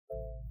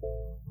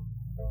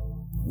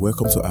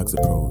Welcome to Ask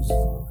the Pros,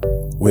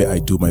 where I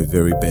do my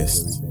very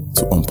best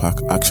to unpack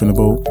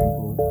actionable,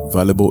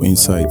 valuable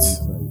insights,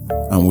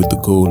 and with the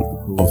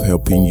goal of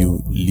helping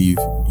you live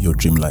your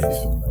dream life.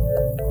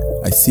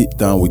 I sit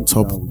down with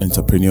top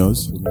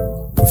entrepreneurs,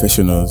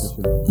 professionals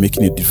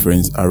making a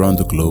difference around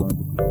the globe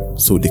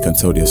so they can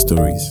tell their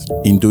stories.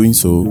 In doing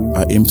so,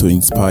 I aim to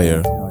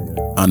inspire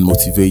and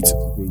motivate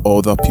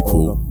other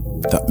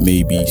people that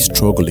may be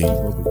struggling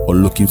or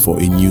looking for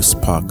a new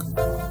spark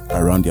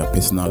around their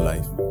personal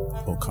life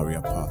or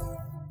career path.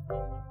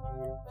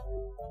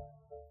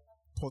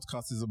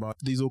 Podcast is about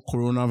this whole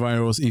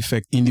coronavirus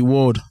effect in the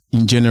world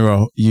in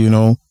general,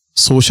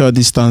 social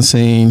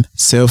distancing,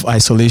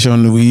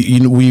 self-isolation. We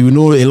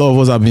know a lot of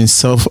us have been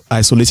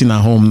self-isolating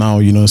at home now,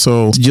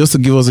 so just to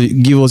give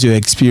us your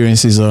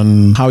experiences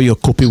on how you're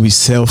coping with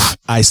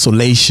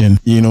self-isolation.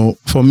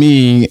 For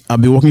me,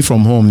 I've been working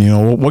from home.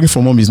 Working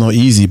from home is not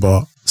easy,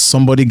 but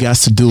somebody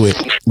has to do it.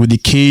 With the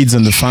kids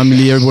and the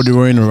family, everybody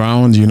running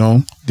around,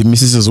 the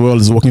missus as well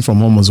is working from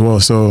home as well.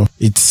 So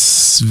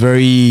it's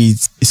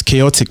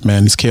chaotic,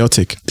 man. It's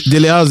chaotic.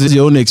 Dele, how's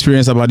your own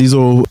experience about this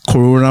whole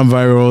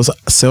coronavirus,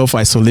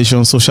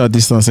 self-isolation, social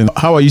distancing?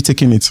 How are you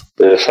taking it?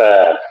 To be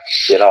fair,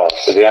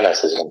 to be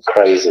honest, it's been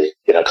crazy,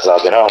 because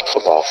I've been home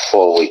for about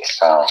 4 weeks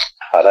now.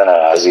 I don't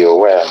know, as you're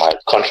aware, my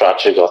contract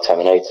actually got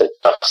terminated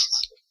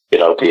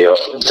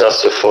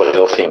just before the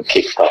whole thing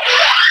kicked off.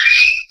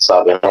 So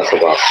I've been home for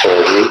about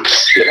 4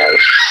 weeks,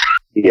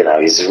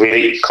 it's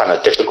really kind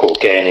of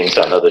difficult getting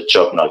into another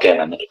job, not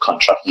getting another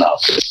contract now,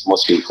 because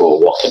most people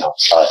are working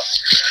outside.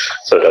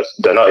 So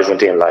they're not even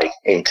doing like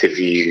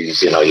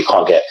interviews, you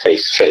can't get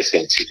face-to-face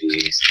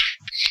interviews,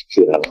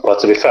 But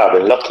to be fair, I've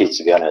been lucky,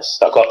 to be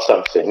honest. I got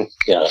something,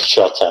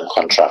 short-term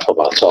contract for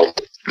about 12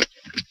 weeks.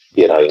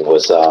 It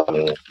was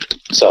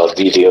a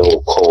video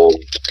call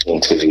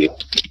interview.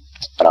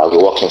 And I'll be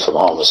working from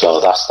home as well.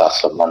 That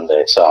starts on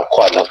Monday. So I'm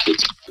quite lucky.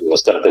 It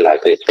was going to be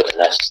like this for the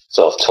next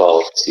sort of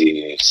 12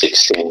 to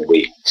 16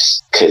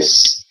 weeks.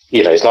 Because,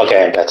 it's not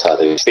getting better.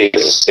 The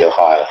figures are still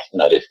high.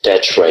 The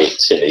death rate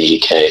in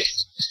the UK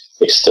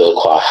is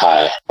still quite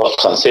high. But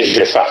considering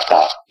the fact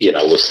that,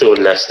 we're still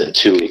less than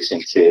 2 weeks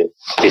into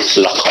this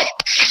lockup.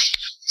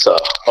 So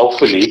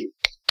hopefully,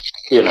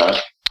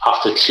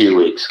 after 2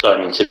 weeks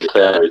going into the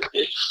third,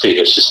 the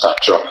figures should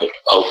start dropping.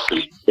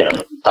 Hopefully,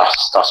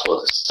 that's what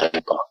they're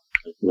saying. But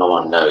no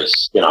one knows.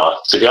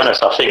 To be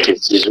honest, I think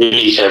it's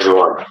really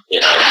everyone,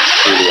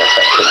 really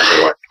affecting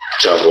everyone,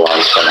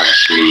 job-wise,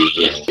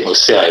 financially, we'll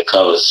see how it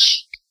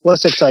goes. What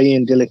sector are you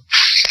in, Dilly?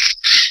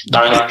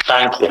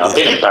 Banking. I've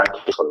been in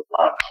banking for the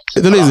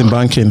past. Dilly is in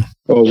banking.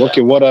 Oh,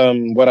 okay. What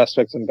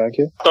aspects in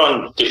banking? I've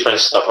done different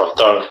stuff. I've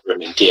done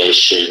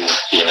remediation,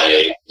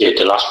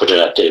 the last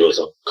project I did was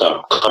a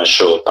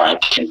commercial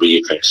banking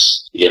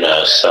redress,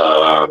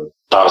 so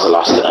that was the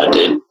last thing I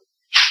did.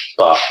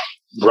 But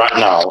right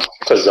now,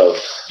 because of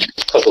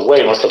the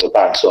way most of the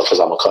banks work, because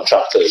I'm a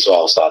contractor as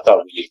well, so I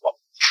don't really work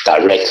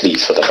directly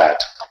for the bank.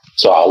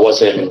 So I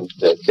wasn't,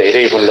 they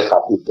didn't even look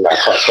at people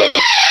like us when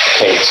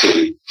came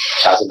to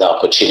having the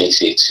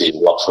opportunity to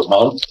work from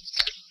home.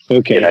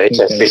 Okay. They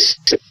just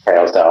basically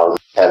held their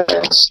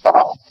parents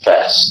start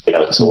first, to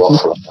work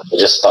from home. I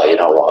just thought,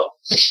 what,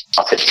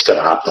 I think it's going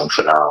to happen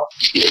for now.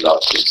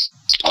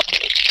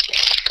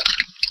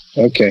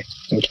 Okay.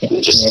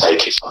 Just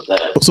take it from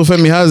there. So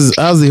Femi,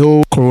 how's the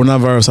whole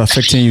coronavirus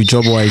affecting you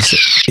job-wise?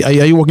 Are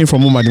you working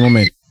from home at the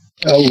moment?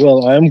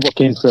 Well, I am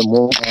working from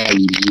home. I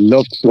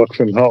love to work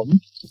from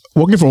home.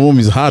 Working from home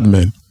is hard,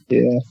 man.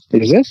 Yeah,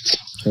 is it?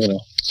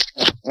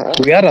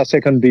 We had our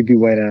second baby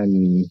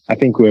when I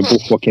think we were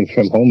both working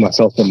from home,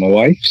 myself and my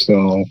wife.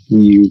 So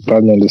you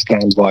probably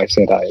understand why I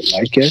said I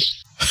like it.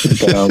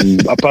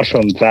 But apart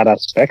from that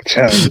aspect,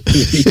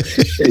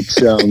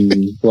 it's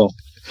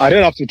I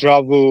don't have to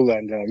travel,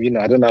 and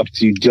I don't have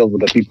to deal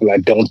with the people I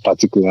don't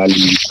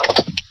particularly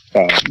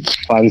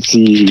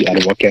fancy at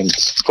the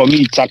weekends. For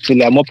me, it's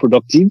actually I'm more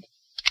productive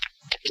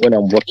when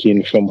I'm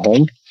working from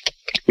home.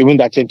 Even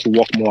though I tend to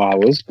work more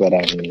hours, but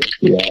I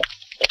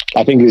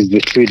think it's the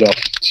trade-off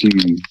to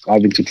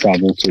having to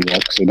travel to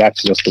work. So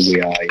that's just the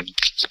way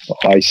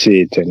I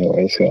see it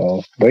anyway.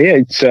 So, but yeah,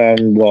 it's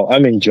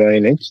I'm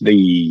enjoying it.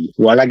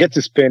 I get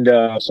to spend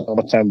some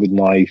more time with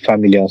my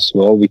family as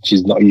well, which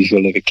is not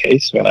usually the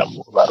case when I'm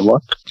at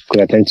work,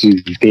 because I tend to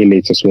stay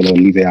late as well or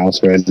leave the house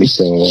early.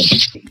 So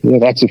yeah,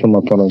 that's it from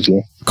my point of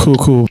view.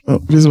 Cool.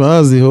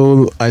 How's the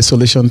whole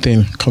isolation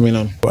thing coming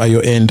on at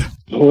your end?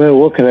 Well,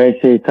 what can I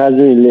say? It hasn't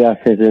really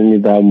affected me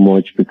that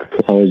much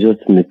because I was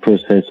just in the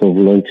process of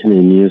launching a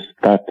new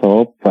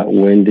startup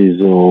when this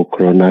whole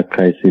corona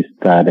crisis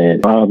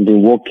started. I've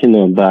been working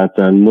on that,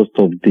 and most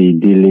of the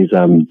dealings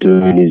I'm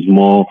doing is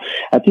more,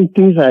 I think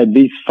things are a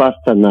bit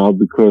faster now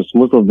because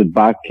most of the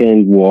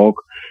back-end work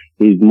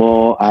is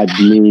more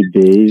admin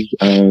based,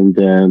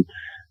 and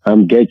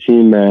I'm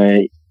getting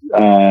my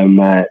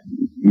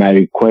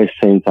request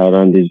sent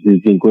around this.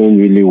 It's been going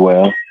really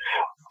well.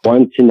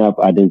 One thing I've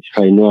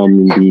identified, I'm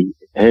in the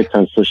health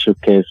and social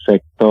care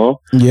sector.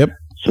 Yep.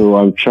 So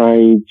I'm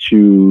trying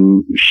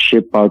to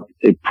shape out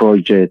a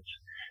project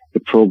a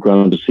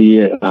program to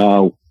see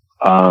how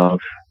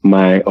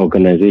my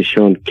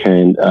organization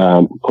can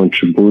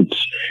contribute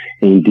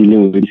in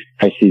dealing with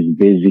crisis,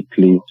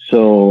 basically.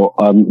 So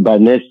by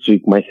next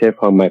week, myself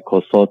and my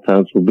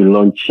consultants will be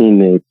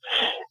launching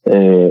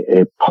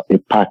a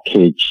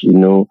package,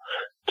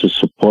 to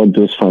support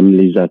those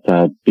families that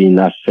have been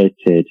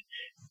affected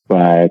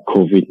by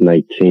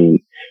COVID-19,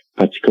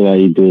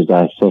 particularly those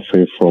that are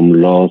suffering from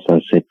loss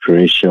and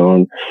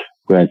separation.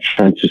 We are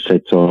trying to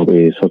set up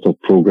a sort of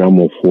program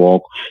of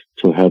work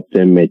to help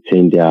them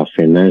maintain their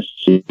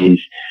finances,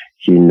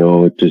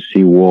 to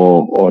see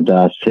what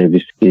other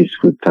services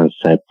we can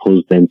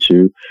suppose them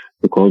to.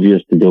 Because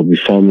obviously there'll be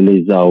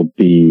families that will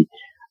be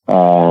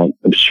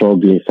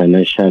struggling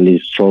financially,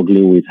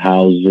 struggling with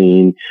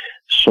housing,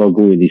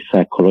 struggling with the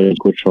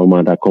psychological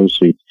trauma that comes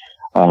with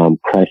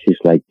crisis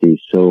like this.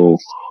 So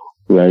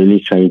we are really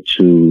trying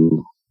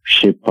to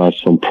shape out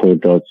some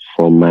products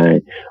from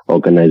my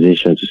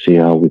organization to see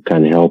how we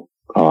can help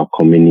our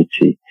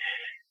community.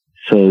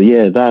 So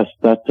yeah, that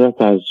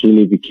has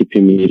really been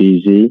keeping me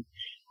busy,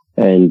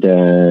 and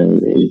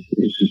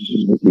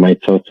my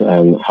thoughts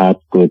and heart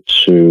go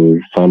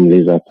to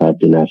families that have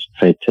been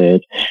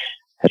affected.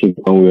 I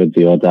think one way or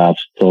the other, I've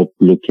stopped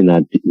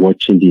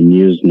watching the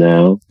news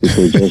now,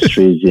 because it just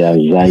raise the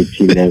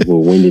anxiety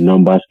level when the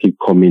numbers keep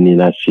coming in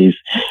as if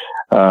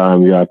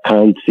you are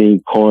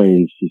counting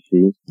coins, you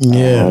see.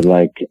 Yeah.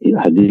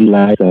 These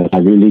lives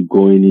are really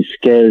going. It's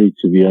scary,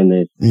 to be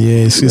honest.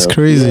 Yes, it's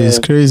crazy. Yeah. It's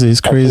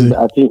crazy.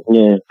 I think,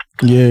 yeah.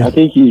 Yeah. I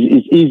think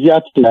it's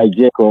easier to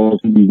digest because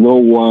there's no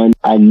one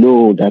I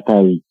know that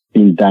has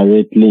been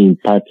directly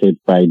impacted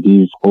by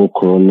this whole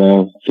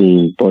corona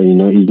thing. But,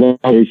 it's not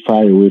very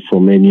far away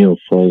from any of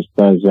us.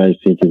 That's why I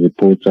think it's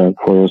important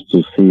for us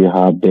to see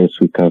how best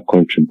we can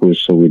contribute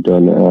so we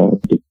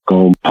don't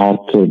become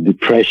part of the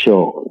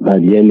pressure that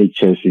the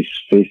NHS is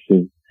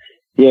facing.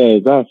 Yeah,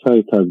 that's how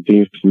it has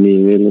been for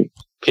me, really.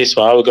 Peace,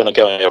 man. How are we going to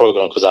get on your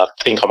program? Because I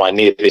think I might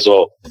need it as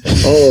well.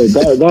 Oh,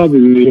 that would be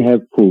really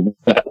helpful.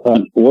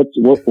 What's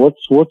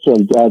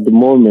on at the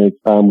moment?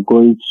 I'm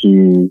going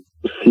to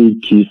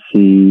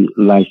CQC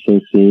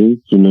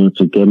licensing,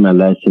 to get my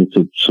license,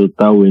 so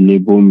that will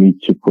enable me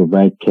to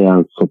provide care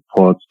and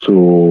support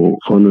to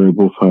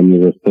vulnerable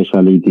families,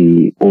 especially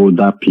the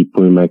older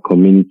people in my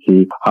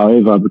community.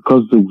 However,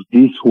 because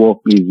this work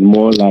is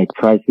more like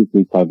crisis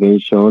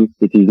intervention,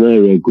 it is not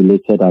a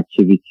regulated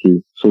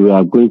activity. So we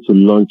are going to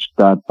launch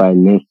that by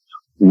next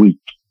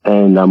week,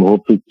 and I'm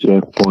hoping to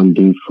have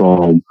funding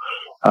from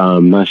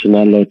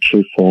National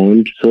Lottery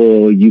Fund.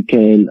 So you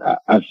can,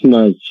 as soon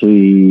as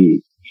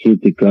we hit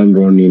the ground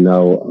running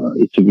now,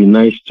 it would be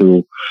nice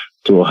to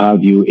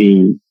have you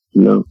in,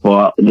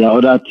 but there are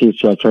other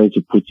things we are trying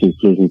to put in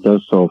place in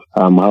terms of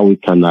how we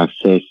can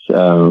access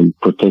personal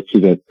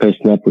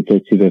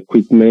protective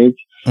equipment.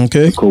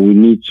 Okay. Because we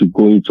need to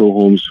go into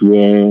homes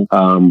where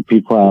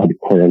people are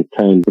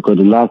quarantined, because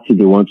the last thing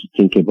they want to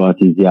think about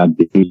is their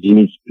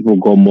bills. People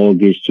got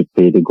mortgage to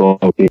pay, they got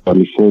to pay on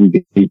the phone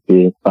bill to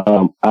pay,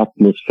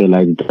 atmosphere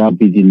like that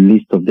be the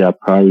list of their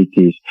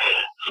priorities.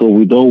 So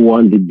we don't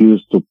want the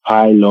bills to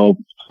pile up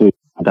so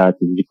that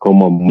it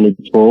become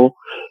unmanageable.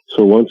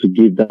 So we want to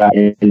give that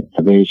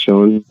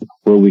intervention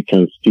where we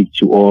can speak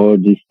to all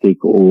these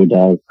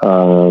stakeholders,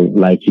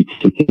 like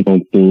utility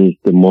companies,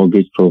 the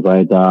mortgage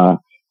provider,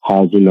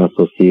 housing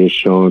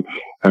association,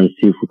 and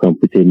see if we can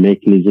put a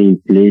mechanism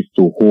in place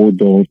to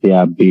hold on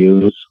their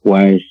bills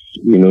whilst,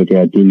 they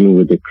are dealing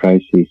with the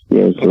crisis.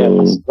 Yeah,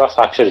 so that's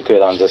actually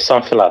good. And there's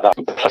something like that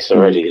in place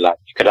already. Like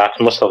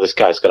most of these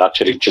guys could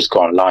actually just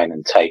go online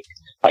and take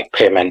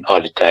payment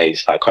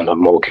holidays, on the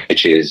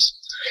mortgages,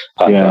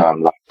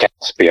 and like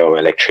gas bill,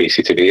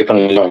 electricity,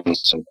 even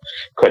loans and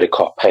credit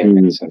card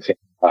payments and things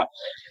like that.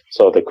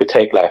 So they could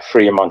take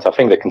 3 months. I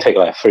think they can take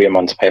 3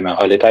 months payment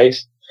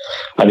holidays.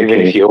 And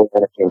even if you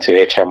open into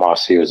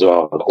HMRC as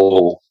well,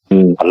 all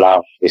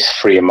allow this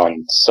 3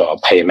 months sort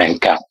of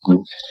payment gap,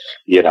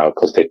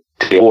 because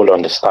they all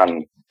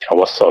understand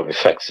what sort of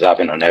effects it's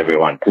having on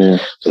everyone. Because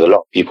a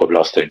lot of people have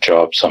lost their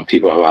jobs. Some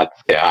people have had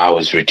their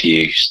hours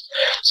reduced.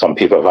 Some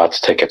people have had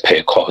to take a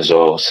pay cut as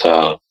well.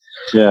 So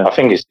I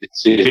think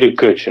it's really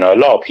good. A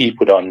lot of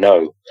people don't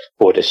know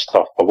all this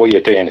stuff, but what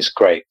you're doing is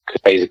great,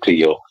 because basically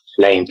you're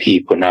letting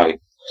people know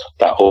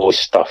that all this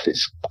stuff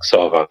is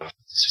sort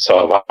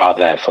of out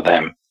there for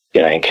them,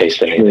 in case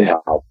they need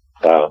help.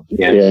 I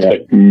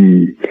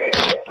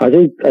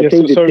think the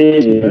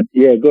thing.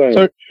 Yeah, go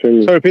ahead.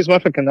 Sorry, please,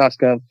 if I can ask.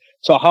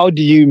 So how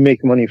do you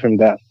make money from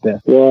that? Yeah.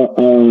 Well,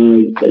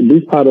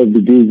 this part of the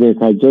business,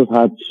 I just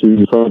had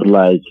to sort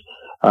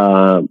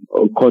of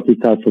cut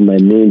it out from my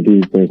main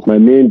business. My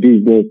main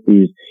business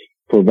is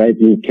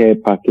providing care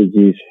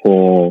packages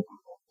for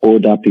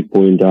older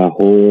people in their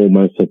home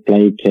and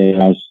supplying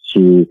care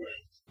to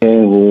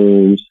care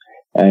homes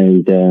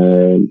and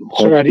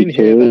sorry, I didn't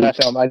hear that.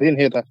 I didn't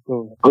hear that.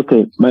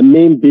 Okay, my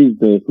main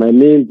business,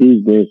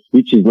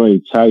 which is not a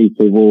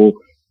charitable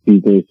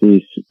business,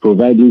 is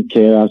providing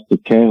carers to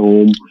care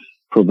homes,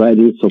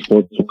 providing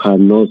support to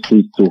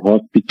nurses to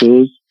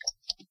hospitals,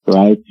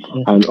 right?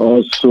 And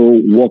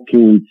also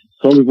working with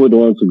some people don't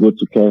want to go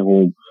to care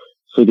home,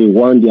 so they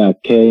want their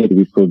care to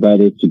be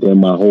provided to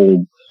them at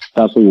home.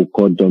 That's what we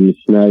call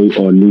domiciliary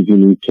or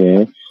living in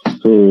care.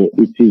 So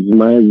it is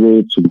my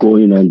role to go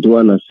in and do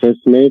an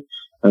assessment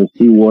and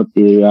see what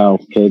area of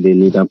care they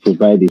need and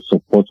provide a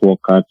support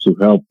worker to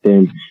help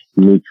them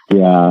meet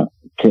their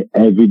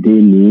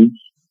everyday needs,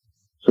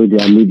 so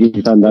their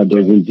living standard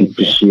doesn't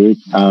depreciate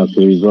as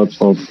a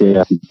result of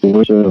their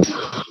situation.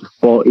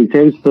 But in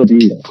terms of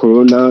the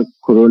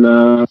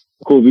corona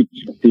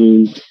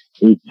COVID-19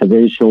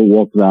 intervention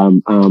work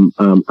that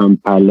I'm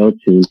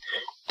piloting,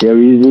 there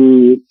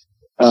isn't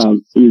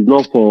is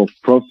not for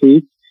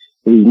profit.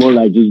 It's more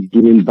like just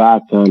giving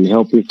back and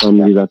helping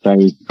families that are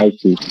in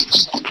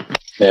crisis.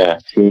 Yeah.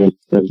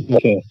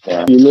 Okay.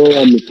 Yeah. You know,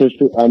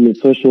 I'm a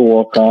social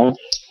worker,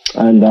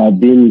 and I've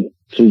been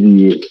to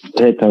the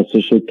health and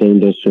social care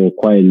industry for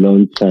quite a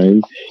long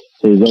time.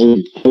 So it's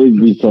always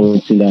been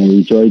something that I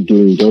enjoy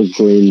doing, just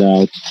going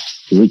out,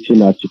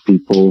 reaching out to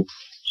people.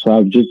 So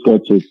I've just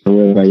got to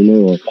where, you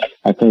know,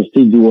 I can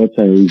still do what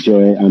I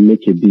enjoy and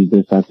make a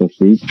business out of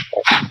it.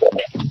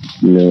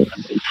 You know,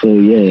 so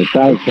yeah,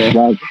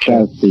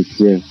 that's it,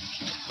 yeah.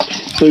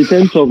 So in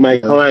terms of my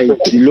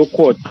clients, the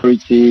local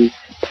authority,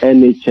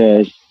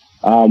 NHS,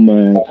 I'm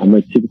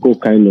a typical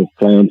kind of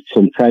client,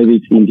 some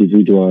private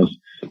individuals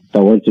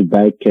that want to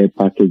buy care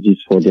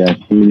packages for their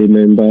family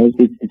members.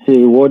 It's a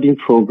rewarding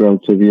program,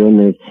 to be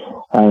honest.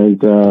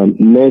 And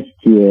next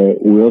year,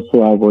 we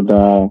also have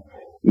other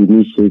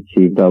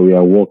initiative that we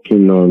are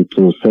working on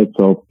to set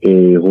up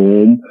a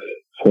home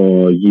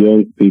for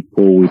young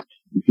people with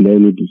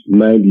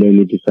mild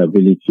learning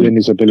disability.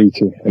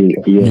 Okay.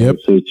 Yeah. Yep.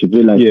 So it should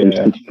be like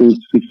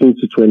 16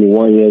 to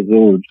 21 years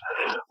old,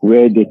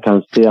 where they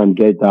can stay and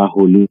get that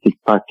holistic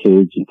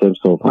package in terms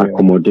of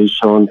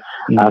accommodation,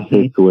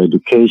 access to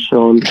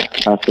education,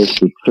 access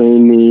to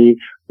training.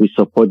 We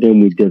support them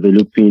with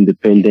developing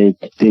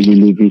independent daily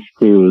living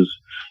skills.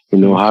 You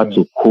know, how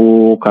to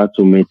cook, how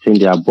to maintain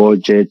their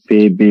budget,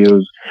 pay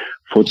bills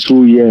for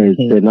 2 years.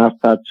 Then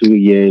after 2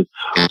 years,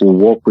 we'll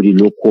work with the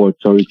local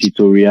authority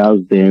to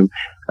rehouse them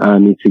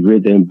and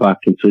integrate them back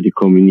into the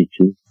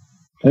community.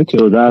 Okay.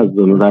 So that's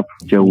another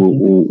project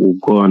we'll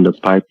go on the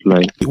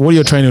pipeline. What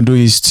you're trying to do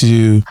is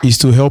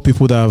to help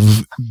people that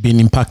have been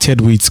impacted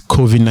with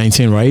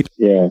COVID-19, right?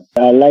 Yeah.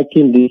 I like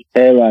in this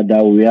era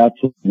that we have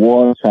to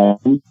war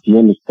time, you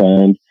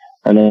understand?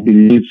 And I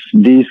believe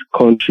this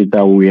country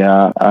that we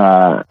are,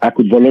 I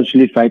could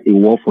voluntarily fight a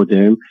war for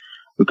them,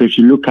 because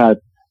you look at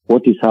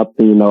what is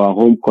happening in our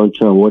home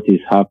country and what is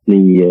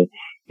happening here,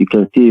 you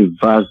can see a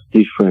vast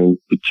difference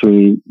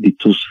between the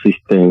two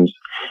systems.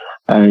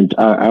 And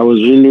I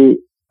was really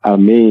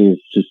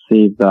amazed to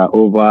see that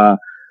over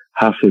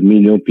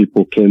 500,000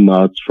 people came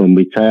out from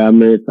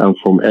retirement and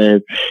from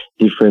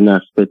different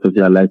aspects of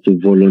their life to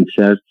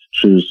volunteer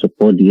to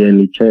support the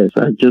NHS.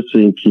 I just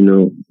think, you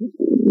know,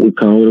 we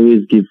can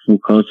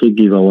also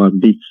give our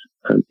bits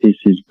and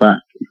pieces back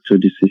to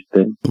the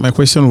system. My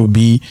question would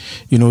be,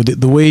 you know,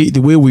 the way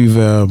we've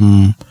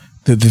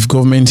the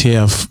government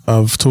here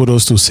have told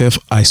us to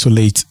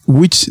self-isolate,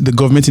 which the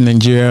government in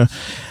Nigeria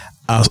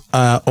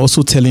are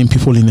also telling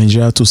people in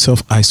Nigeria to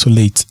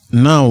self-isolate.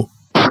 Now,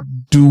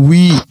 do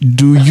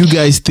you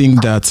guys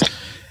think that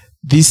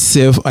this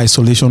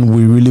self-isolation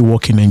will really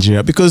work in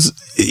Nigeria? Because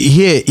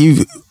here,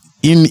 if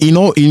in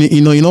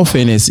all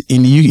fairness,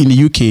 in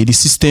the UK, the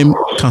system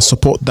can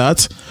support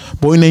that,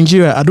 but in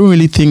Nigeria, I don't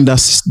really think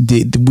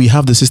we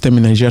have the system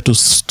in Nigeria to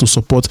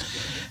support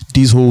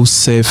this whole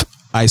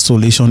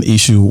self-isolation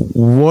issue.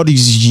 What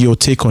is your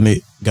take on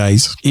it,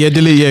 guys? Yeah,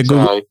 Dele, yeah,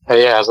 go.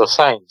 As I was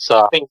saying, so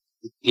I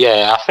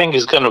think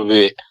it's going to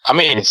be. I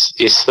mean,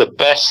 it's the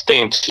best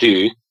thing to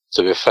do.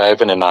 To be fair,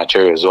 even in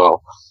Nigeria as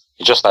well.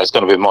 It's just that it's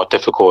going to be more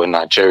difficult in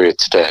Nigeria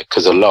today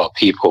because a lot of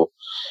people,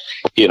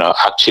 you know,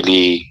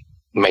 actually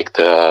make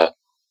the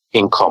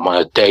income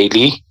on a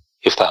daily,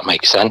 if that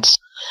makes sense.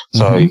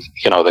 So,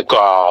 you know, they go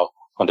out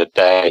on the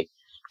day,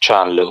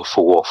 try and look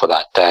for work for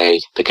that day,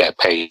 they get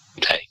paid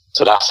today.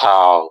 So that's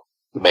how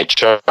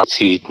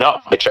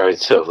not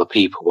majority of the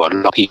people, but a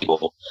lot of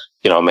people,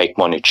 you know, make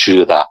money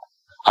through that.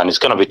 And it's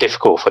going to be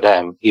difficult for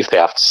them if they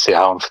have to sit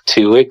home for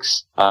 2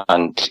 weeks.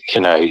 And,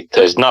 you know,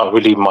 there's not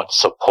really much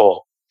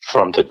support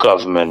from the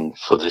government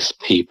for these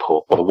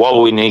people. But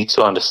what we need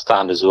to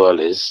understand as well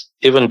is,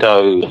 even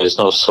though there's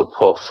no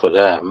support for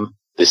them,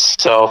 the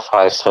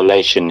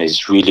self-isolation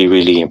is really,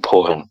 really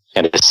important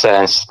in the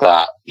sense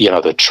that, you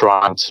know, they're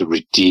trying to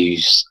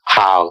reduce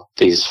how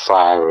this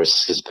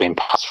virus is being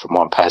passed from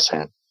one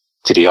person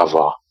to the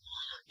other,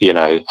 you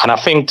know. And I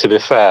think, to be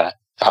fair,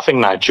 I think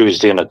Nigeria is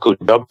doing a good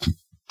job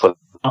for,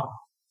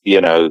 you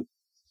know,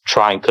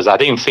 trying, because I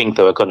didn't think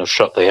they were going to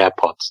shut the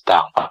airports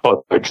down. I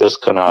thought they were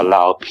just going to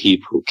allow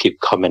people keep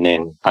coming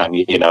in and,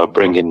 you know,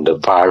 bringing the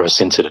virus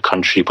into the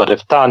country. But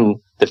they've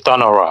done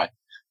all right.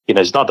 You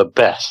know, it's not the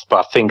best,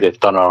 but I think they've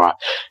done all right.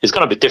 It's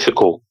going to be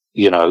difficult,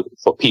 you know,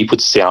 for people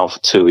to stay out for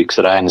 2 weeks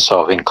without any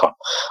sort of income.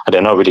 And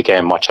they're not really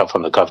getting much help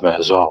from the government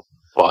as well.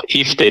 But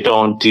if they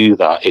don't do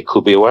that, it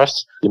could be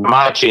worse.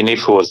 Imagine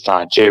if it was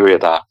Nigeria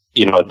that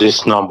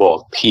this number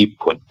of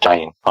people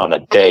dying on a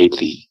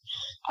daily.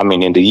 I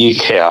mean, in the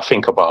UK, I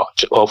think about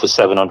over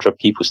 700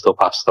 people still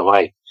passed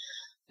away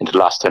in the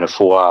last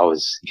 24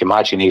 hours.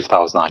 Imagine if that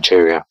was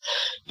Nigeria.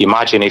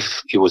 Imagine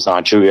if it was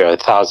Nigeria,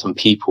 1,000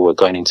 people were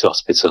going into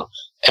hospital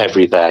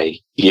every day.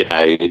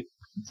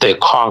 They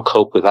can't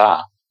cope with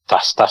that.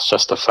 That's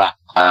just a fact.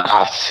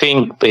 I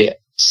think the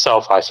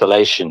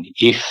self-isolation,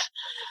 if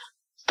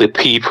the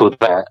people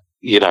that,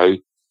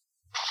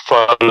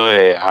 follow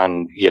it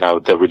and,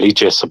 they're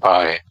religious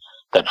about it,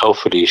 then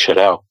hopefully it should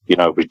help,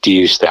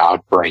 reduce the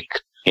outbreak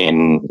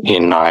in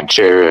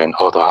Nigeria and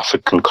other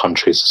African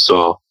countries.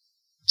 So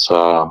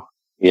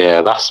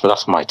yeah,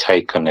 that's my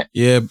take on it.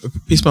 Yeah,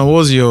 Peaceman,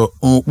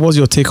 what's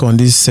your take on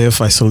this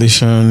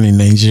self-isolation in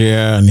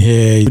Nigeria and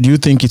here? Do you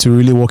think it will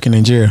really work in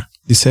Nigeria,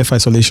 the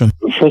self-isolation?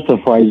 First of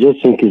all, I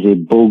just think it's a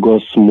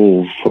bogus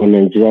move for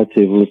Nigeria to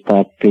even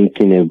start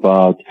thinking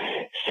about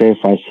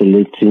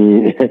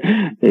self-isolating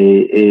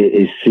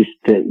a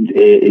system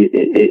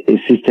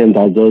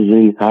that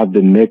doesn't have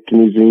the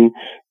mechanism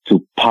to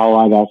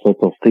power that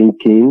sort of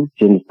thinking.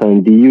 You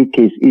understand? The UK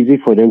is easy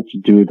for them to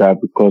do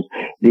that because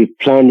they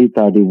planned it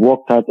out, they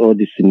worked out all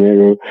the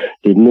scenario,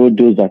 they know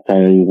those that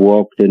are in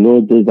work, they know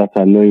those that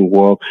are not in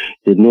work,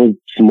 they know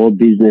small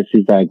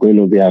businesses that are going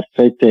to be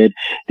affected.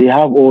 They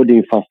have all the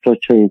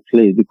infrastructure in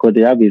place because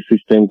they have a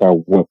system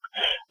that works.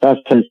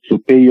 That says to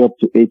pay you up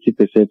to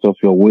 80% of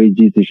your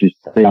wages if you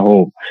stay at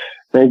home.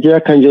 Nigeria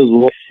can just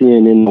watch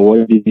CNN and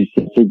what it is.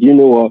 So do you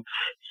know what?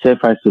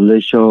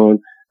 Self-isolation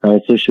and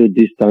social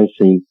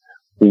distancing,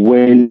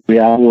 when we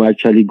haven't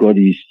actually got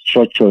the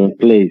structure in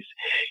place.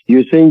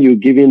 You're saying you're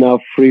giving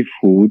out free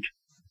food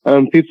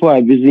and people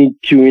are busy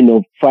queuing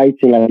or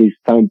fighting like a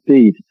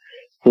stampede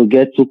to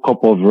get 2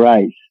 cups of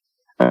rice.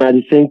 And at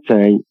the same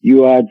time,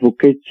 you are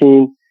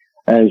advocating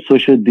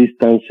social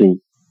distancing.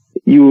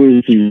 You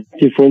will see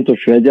in front of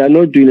you. They are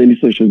not doing any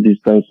social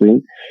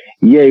distancing.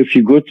 Yeah, if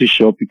you go to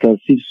shop, you can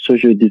see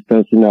social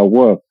distancing at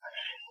work.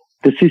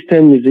 The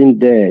system isn't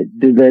there.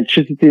 The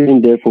electricity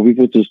isn't there for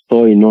people to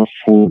store enough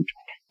food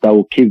that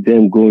will keep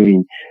them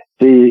going.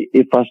 The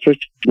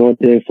infrastructure is not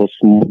there for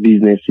small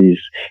businesses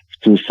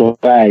to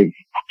survive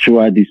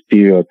throughout this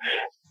period.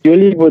 The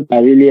only people that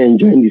are really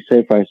enjoying the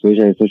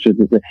self-isolation and social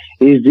distancing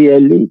is the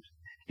elite.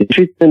 The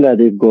treatment that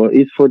they've got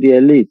is for the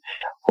elite.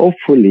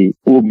 Hopefully,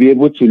 we'll be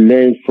able to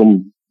learn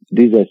from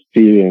this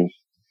experience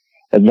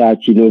that,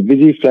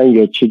 busy flying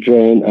your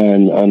children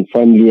and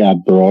family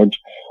abroad.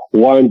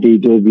 One day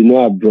there will be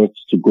no abroad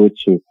to go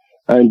to,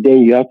 and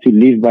then you have to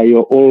live by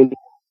your own,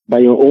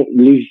 live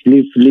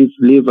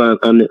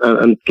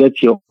and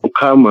get your own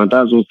karma.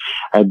 That's what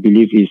I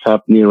believe is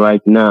happening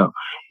right now.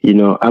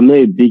 I'm not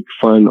a big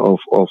fan of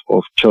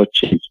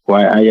churches.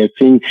 Why? I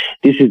think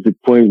this is the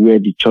point where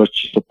the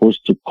church is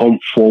supposed to come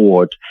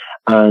forward,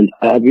 and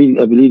I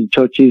believe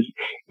churches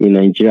in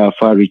Nigeria are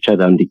far richer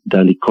than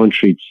the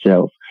country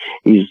itself.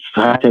 It's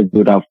hard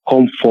to have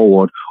come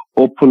forward,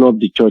 open up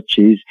the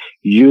churches,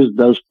 use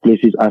those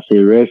places as a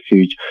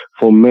refuge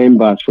for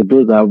members, for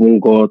those that haven't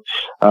got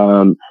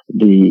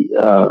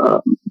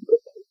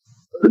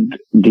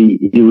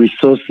the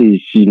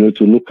resources,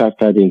 to look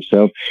after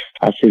themselves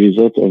as a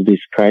result of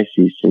this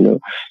crisis,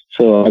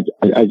 So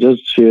I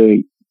just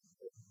feel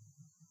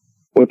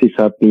what is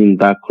happening in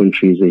that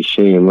country is a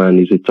shame, and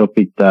it's a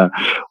topic that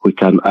we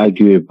can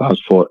argue about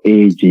for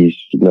ages,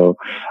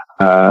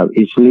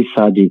 It's really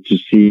sad to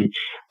see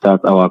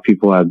that our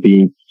people are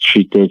being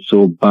treated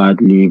so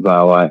badly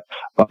by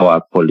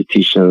our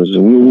politicians.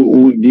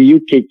 The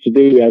UK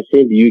today, we are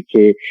saying the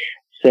UK,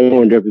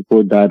 700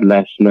 people died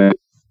last night.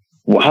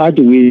 How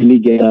do we really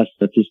get our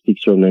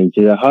statistics from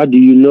Nigeria? How do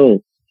you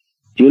know?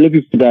 The only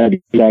people that are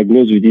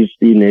diagnosed with this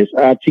illness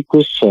are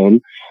Atiko's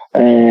son,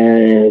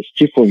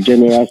 Chief of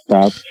General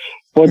Staff,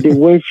 but they've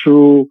went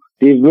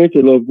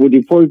a lot, but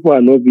the poor people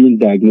are not being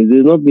diagnosed.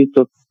 They're not being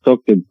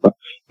talked about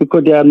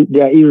because they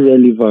are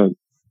irrelevant.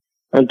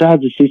 And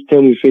that's the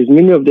system we face.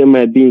 Many of them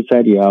might be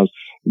inside the house,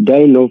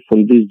 dying off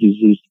from this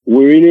disease.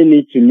 We really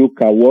need to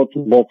look at what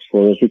works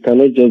for us. We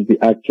cannot just be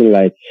acting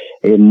like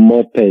a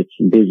muppet,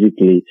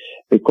 basically.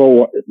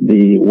 Because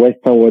the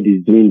Western world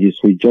is doing this,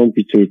 we jump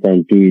into it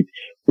and do it.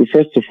 We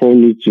first of all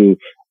need to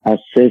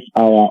assess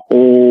our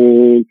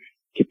own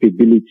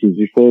capabilities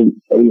before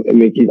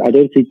making. I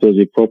don't think it was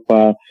a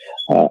proper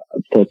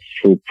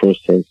thoughtful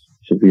process,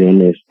 to be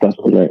honest.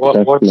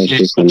 What do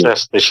you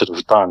suggest they should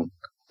have done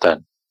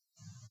then?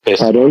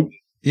 Pardon?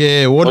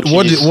 Yeah, what do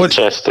you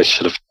suggest they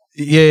should have?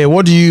 Yeah,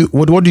 what do you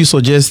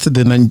suggest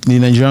the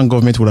Nigerian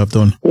government would have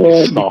done?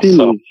 Well,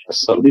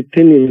 the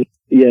thing is,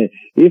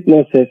 if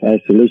not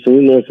self-isolation,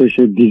 if not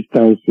social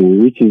distancing,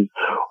 which is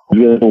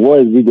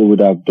what is it they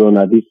would have done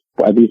at this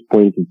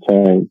point in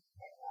time?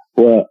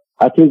 Well,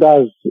 I think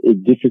that's a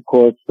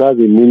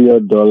 $1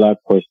 million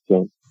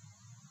question,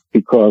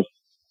 because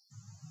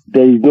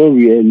there is no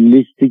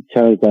realistic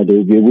chance that they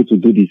will be able to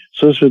do this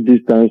social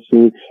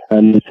distancing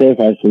and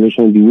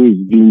self-isolation the way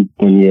it's being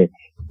done here.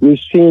 We've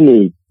seen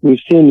it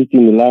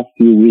in the last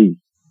few weeks,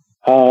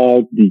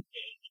 how the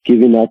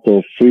giving out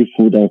of free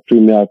food and free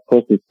meal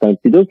across the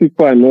country. Those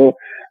people are not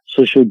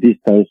social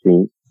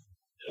distancing.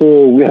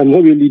 So we are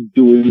not really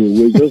doing it.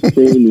 We're just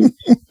saying it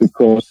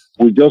because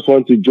we just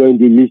want to join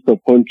the list of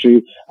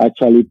countries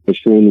actually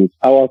pursuing it.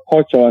 Our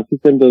culture, our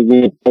system doesn't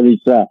encourage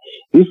that.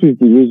 This is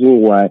the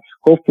reason why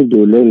hopefully they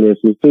will learn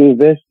lessons to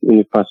invest in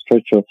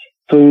infrastructure,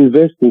 to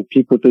invest in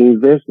people, to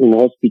invest in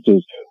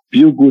hospitals,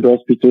 build good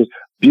hospitals,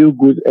 build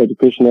good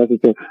educational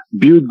system,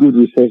 build good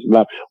research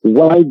labs.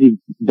 Why the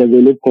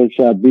developed countries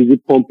are busy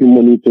pumping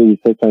money into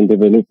research and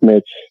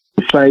development,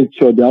 science,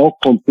 they're all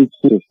competing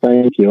with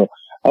science here.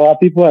 Our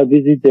people are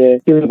busy there,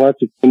 still about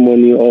to pay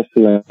money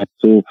offline,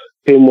 to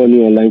pay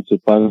money online to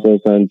pastors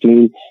and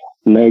doing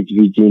night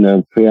vigil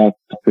and prayer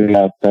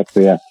after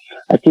prayer.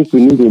 I think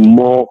we need a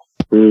more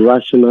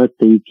rational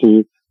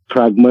thinking,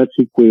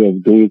 pragmatic way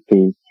of doing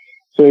things.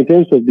 So in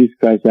terms of this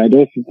crisis, I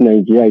don't think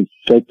Nigeria is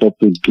set up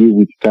to deal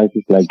with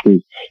crises like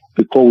this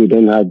because we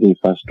don't have the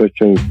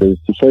infrastructure in place.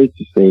 Sorry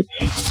to say,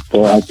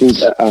 but I think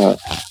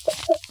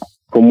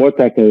from what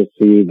I can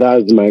see,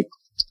 that's my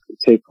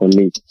take on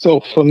it.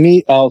 So for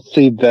me, I'll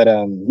say that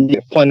I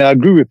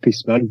agree with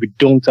Peaceman. We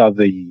don't have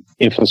the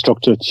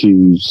infrastructure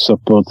to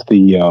support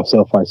the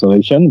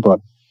self-isolation, but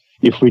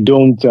if we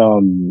don't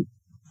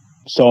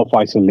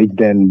self-isolate,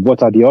 then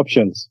what are the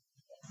options?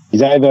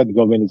 It's either the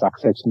government is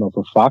accepting of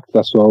the fact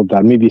as well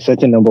that maybe a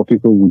certain number of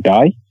people will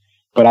die,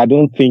 but I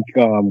don't think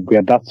we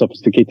are that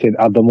sophisticated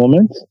at the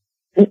moment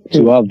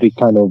to have the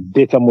kind of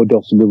data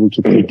models to be able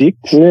to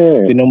predict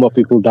the number of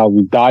people that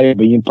will die or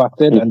be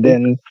impacted, and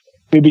then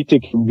maybe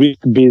take a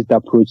risk-based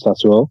approach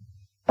as well.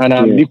 And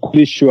I'm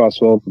equally sure as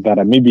well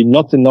that maybe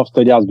not enough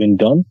study has been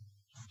done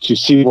to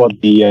see what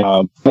the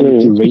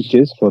mortality rate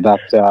is for that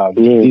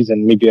disease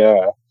and maybe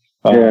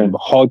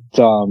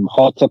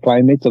hotter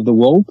climate of the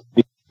world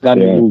that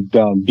it would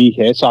be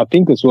here. So I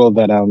think as well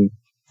that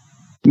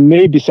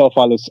maybe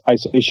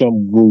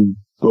self-isolation will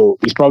go.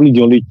 It's probably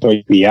the only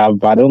choice we have,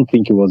 but I don't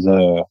think it was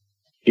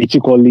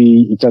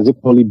it has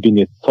equally been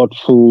a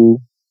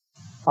thoughtful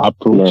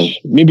approach.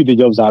 Maybe they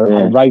just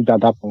arrived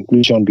at that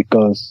conclusion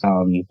because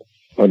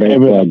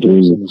everyone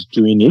is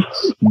doing it.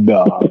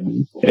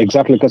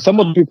 Exactly, because some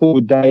of the people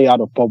would die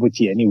out of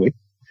poverty anyway.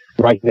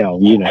 Right now,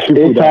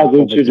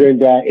 8,000 children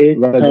die.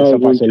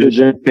 8,000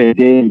 children per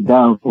day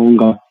die of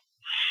hunger.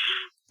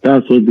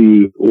 That's what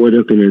the World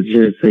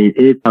Organization is saying.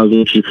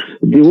 8,000 children.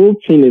 The whole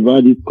thing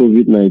about this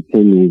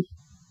COVID-19 is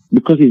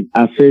because it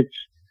affects.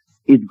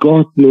 It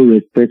got no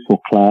respect for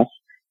class.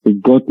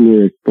 It got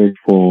no respect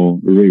for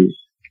race.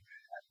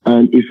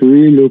 And if you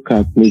really look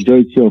at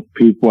majority of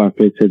people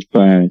affected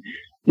by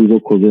the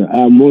COVID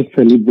are more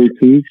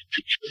celebrities.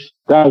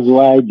 That's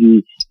why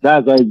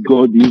it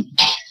got this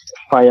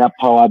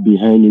firepower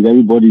behind it.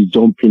 Everybody's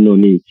jumping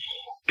on it.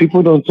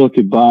 People don't talk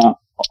about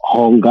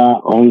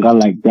hunger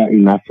like that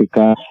in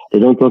Africa. They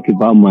don't talk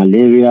about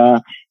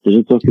malaria. They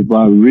don't talk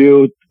about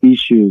real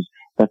issues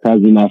that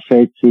have been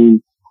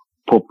affecting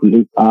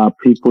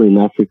people in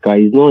Africa.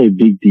 It's not a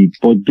big deal,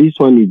 but this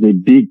one is a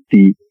big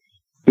deal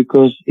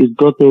because it's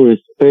got no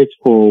respect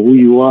for who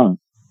you are,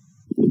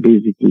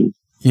 basically.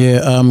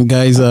 Yeah,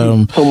 guys.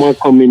 Someone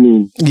coming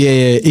in.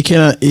 Yeah.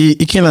 Ikena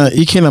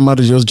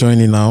Amadu just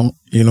joining now.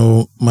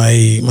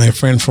 My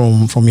friend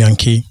from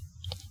Yankee.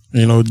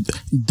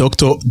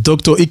 Dr.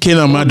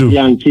 Ikena Amadu.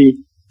 Yankee.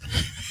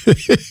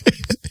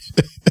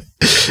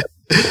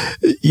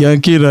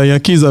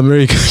 Yankee is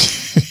American.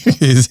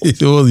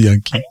 It was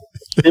Yankee.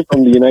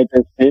 From the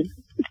United States.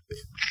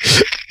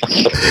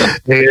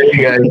 Hey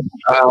guys.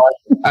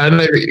 I don't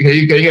know. Can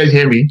you guys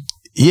hear me?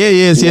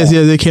 Yes.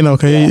 Ikena,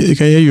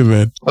 can hear you,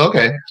 man.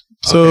 Okay.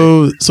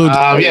 So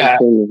yeah.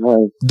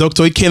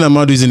 Dr. Ikena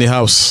Amadu is in the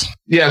house.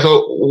 Yeah.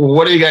 So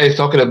what are you guys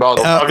talking about?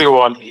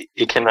 Everyone,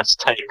 Ikena's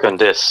take on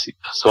this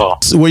as well.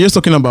 So we're just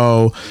talking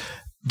about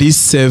this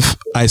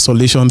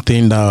self-isolation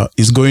thing that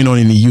is going on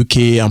in the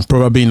UK and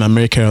probably in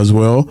America as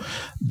well.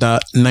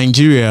 That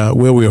Nigeria,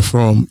 where we're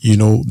from,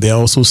 they're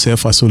also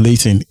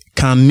self-isolating.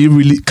 Can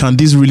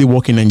this really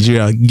work in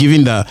Nigeria?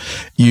 Given that,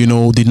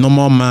 the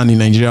normal man in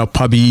Nigeria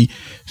probably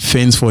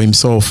fends for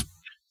himself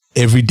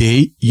every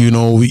day.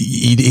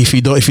 If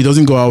he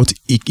doesn't go out,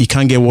 he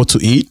can't get what to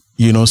eat.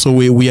 So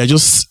we are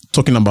just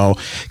talking about,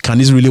 can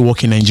this really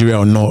work in Nigeria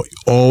or not?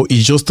 Or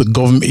it's just the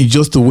government, it's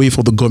just a way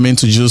for the government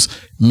to just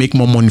make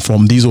more money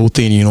from this whole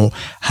thing,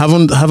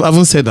 Haven't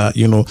said that,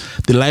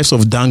 the lives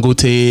of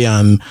Dangote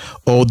and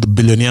all the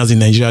billionaires in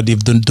Nigeria, they've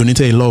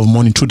donated a lot of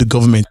money through the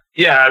government.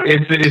 Yeah,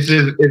 it's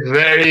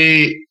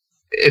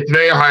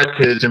very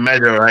hard to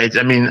measure, right?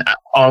 I mean,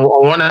 on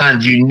one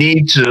hand, you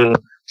need to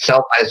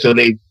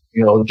self-isolate,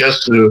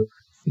 just to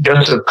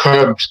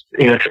curb,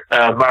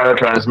 viral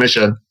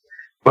transmission.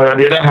 But on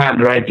the other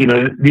hand, right,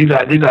 these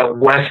are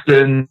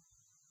Western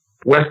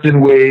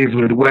ways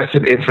with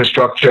Western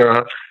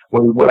infrastructure,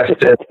 with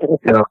Western,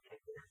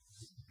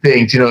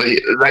 things, to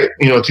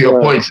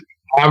your point,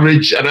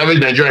 an average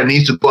Nigerian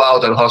needs to go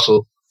out and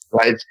hustle,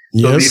 right?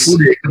 Yes. So the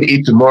food they can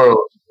eat tomorrow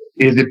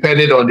is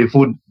dependent on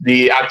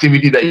the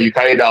activity that you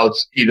carried out,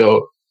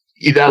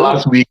 either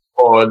last week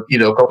or,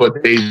 a couple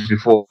of days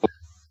before,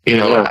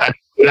 and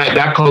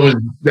that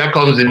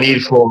comes the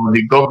need for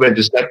the government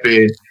to step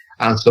in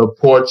and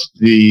support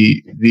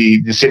the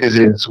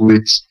citizens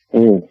with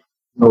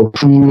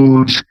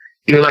food,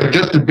 like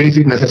just the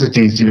basic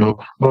necessities,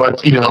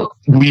 But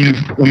we've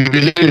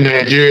been living in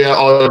Nigeria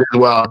all this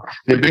while.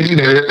 The basic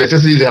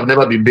necessities have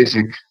never been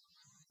basic,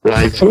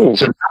 right? So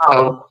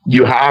now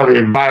you have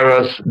a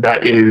virus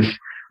that is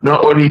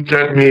not only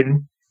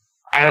threatening.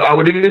 I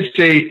would even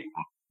say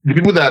the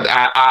people that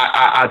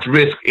are at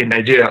risk in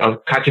Nigeria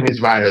of catching this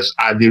virus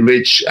are the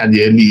rich and the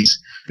elites,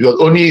 because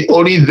only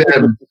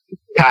them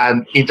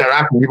can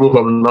interact with people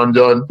from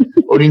London,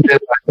 only them can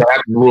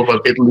interact with people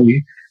from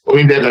Italy,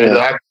 only them can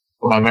interact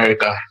from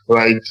America,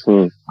 right?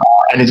 And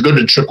it's going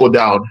to trickle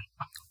down.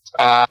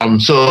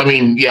 So I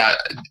mean,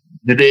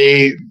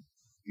 they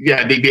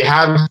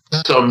have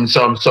some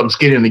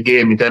skin in the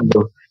game in terms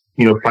of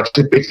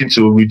participating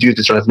to reduce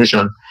the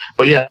transmission.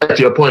 But to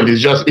your point,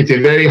 it's a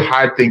very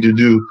hard thing to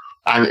do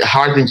and a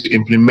hard thing to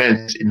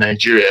implement in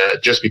Nigeria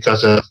just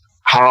because of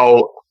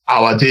how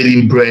our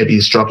daily bread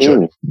is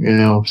structured.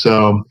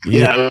 So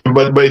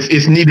but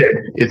it's needed.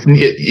 It's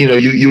needed.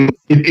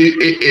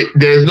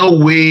 There's no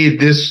way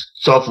this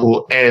stuff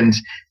will end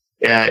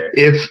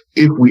if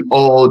we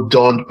all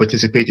don't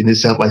participate in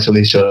this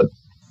self-isolation.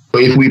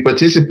 But if we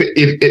participate,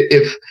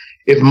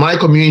 if my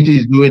community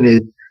is doing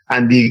it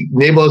and the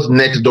neighbors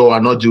next door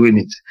are not doing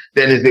it,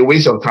 then it's a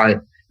waste of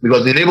time,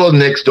 because the neighbors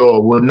next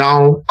door will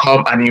now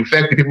come and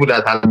infect the people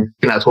that have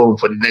been at home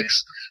for the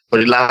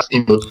last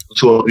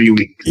 2 or 3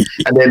 weeks,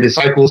 and then the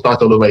cycle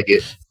starts all over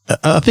again.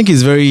 I think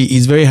it's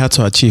very hard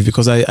to achieve,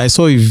 because I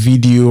saw a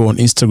video on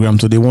Instagram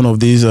today, one of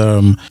these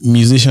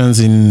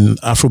musicians in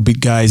Afrobeat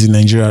guys in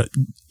Nigeria,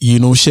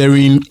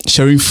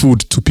 sharing food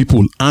to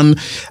people, and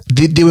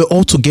they were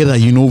all together,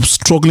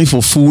 struggling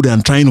for food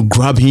and trying to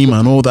grab him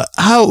and all that.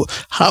 How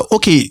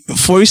okay,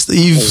 for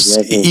instance,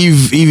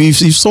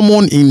 if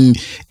someone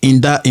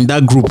in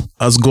that group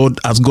has got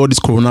this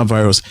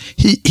coronavirus,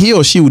 he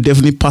or she would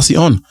definitely pass it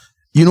on.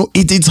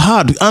 It's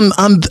hard, and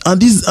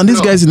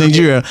these guys in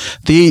Nigeria,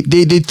 they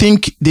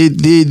think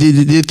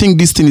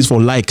this thing is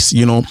for likes.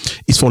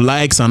 It's for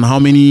likes, and how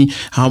many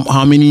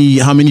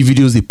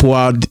videos they pour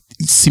out.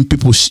 See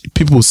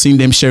people seeing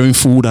them sharing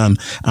food and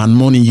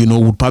money,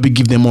 would probably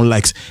give them more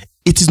likes.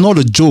 It is not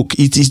a joke.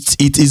 It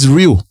is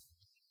real.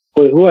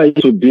 But who are you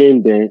to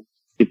blame then?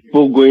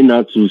 People going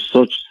out to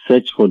search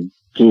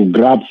to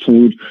grab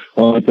food,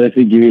 or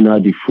person giving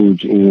out the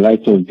food in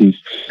light of this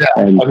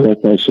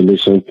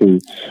isolation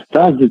thing.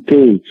 That's the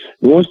thing.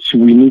 What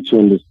we need to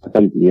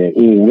understand here,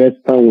 in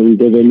Western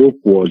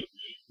developed world,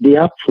 they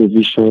have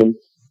provision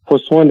for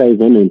someone that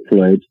is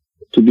unemployed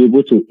to be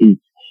able to eat.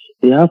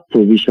 They have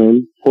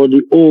provision for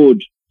the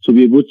old to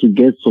be able to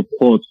get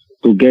support,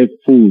 to get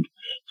food,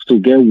 to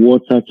get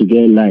water, to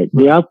get light.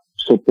 They have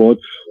support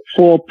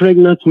for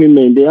pregnant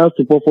women. They have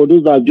support for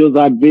those that just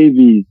had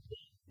babies.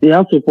 They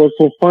have support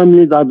for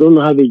families that don't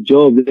have a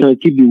job. They can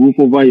keep the roof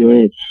over your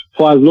head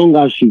for as long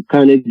as you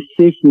can. It's a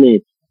safe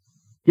net.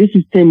 This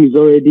system is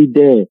already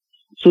there.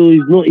 So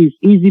it's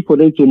easy for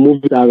them to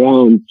move it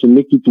around to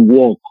make it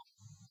work.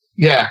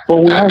 Yeah. But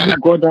we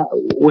haven't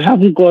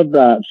got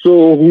that.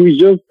 So we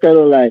just kind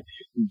of like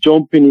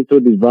jumping into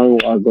the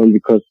bandwagon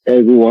because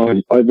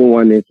everyone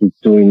else is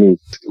doing it.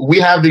 We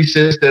have these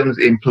systems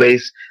in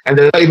place, and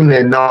they're not even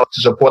enough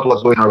to support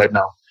what's going on right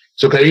now.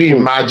 So can you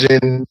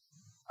imagine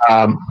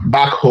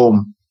back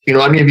home?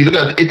 If you look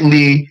at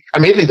Italy,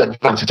 Italy's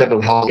advanced in terms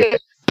of healthcare.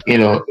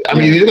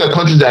 If you look at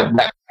countries that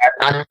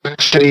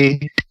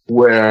actually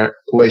were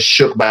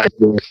shook by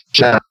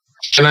China.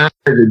 China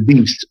is a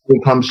beast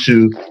when it comes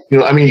to,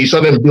 you saw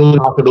them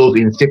building hospitals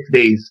in 6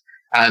 days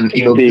and,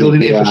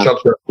 building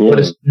infrastructure,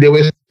 but they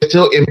were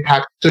still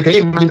impacted. So can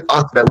you imagine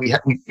us that we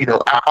have,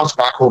 our house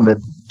back home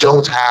that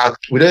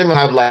we don't even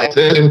have let's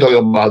even talk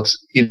about,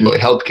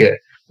 healthcare.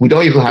 We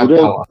don't even have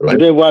power, right?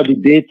 We don't have the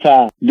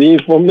data, the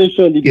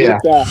information, the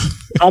data.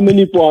 How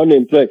many people are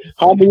unemployed?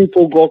 How many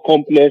people got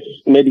complex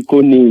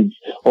medical needs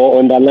or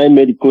underlying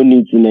medical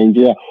needs in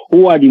Nigeria?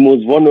 Who are the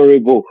most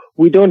vulnerable?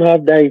 We don't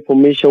have that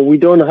information. We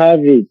don't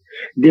have it.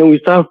 Then we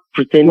start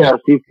pretending as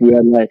if we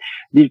are like,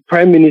 the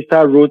Prime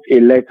Minister wrote a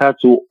letter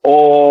to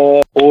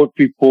all old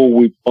people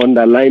with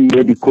underlying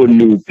medical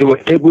needs. They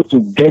were able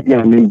to get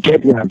their name,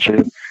 get their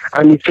address,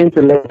 and he sent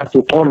a letter to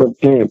all of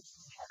them,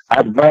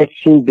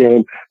 advising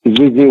them the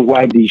reason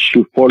why they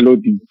should follow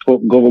the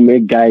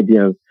government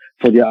guidance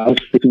for their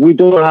outfit. We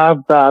don't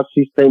have that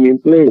system in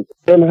place. We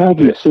don't have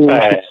it. So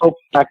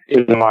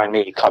if you mind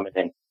me coming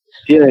in.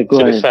 Yeah, go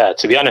ahead.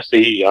 To be honest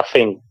with you, I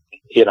think,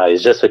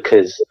 it's just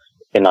because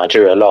in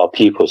Nigeria, a lot of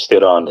people still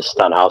don't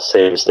understand how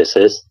serious this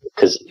is.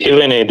 Because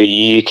even in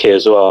the UK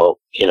as well,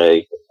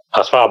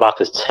 as far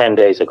back as 10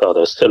 days ago,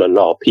 there was still a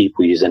lot of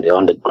people using the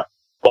underground.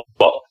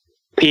 But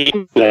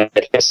people,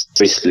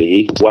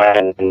 seriously,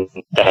 when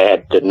they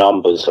had the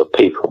numbers of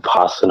people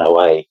passing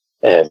away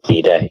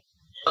every day,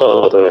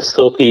 because there were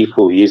still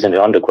people using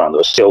the underground. There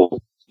was still,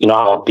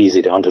 how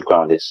busy the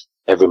underground is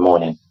every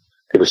morning.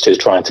 People still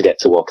trying to get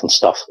to work and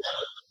stuff.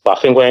 But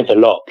I think when a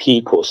lot of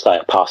people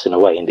started passing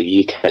away in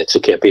the UK, it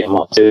took it a bit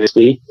more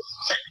seriously.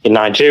 in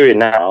Nigeria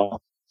now,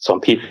 some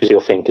people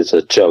still think it's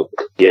a joke,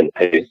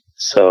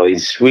 So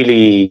it's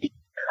really,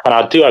 and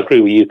I do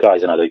agree with you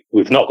guys,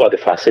 we've not got the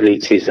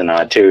facilities in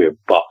Nigeria,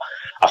 but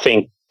I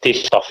think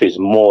this stuff is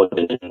more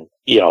than,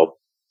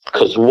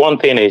 because one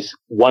thing is,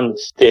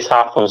 once this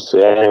happens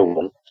to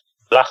anyone,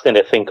 the last thing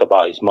they think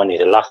about is money,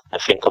 the last thing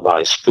they think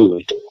about is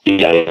food.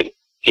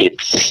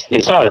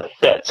 It's not a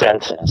death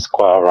sentence,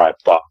 quite all right,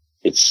 but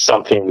it's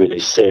something really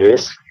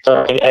serious.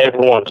 So I think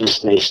everyone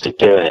just needs to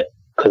do it,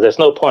 because there's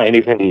no point in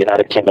even the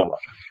United Kingdom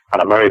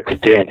and America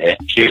doing it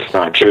if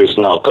Nigeria's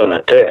not going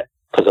to do it,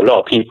 because a lot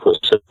of people are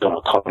still going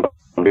to come.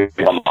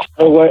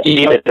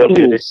 Even if they'll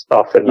do this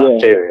stuff in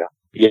Nigeria,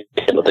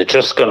 they're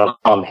just going to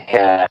come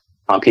here,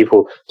 and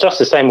people, just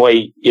the same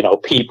way,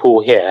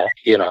 people here,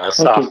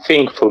 so I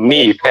think for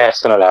me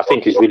personally, I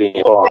think it's really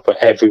important for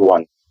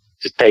everyone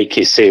to take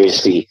it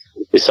seriously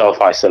with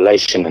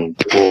self-isolation and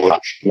all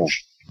that. Yeah.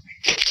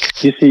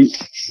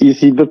 You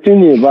see, the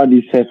thing about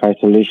this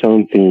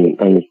self-isolation thing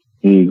and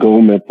the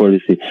government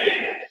policy,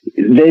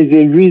 there's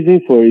a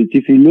reason for it.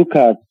 If you look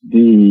at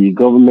the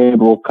government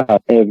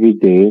broadcast every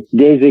day,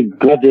 there's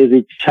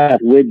a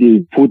chart where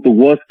they put the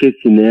worst case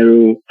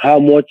scenario, how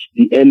much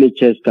the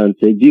NHS can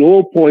take. The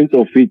whole point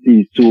of it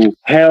is to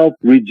help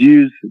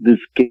reduce the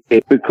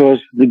scale,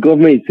 because the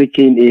government is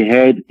taking a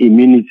herd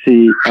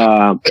immunity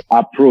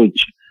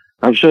approach.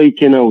 I'm sure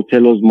Ikenna will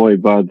tell us more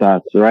about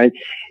that, right?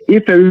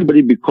 If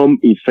everybody become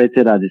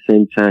infected at the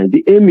same time,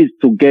 the aim is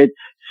to get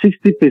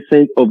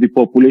 60% of the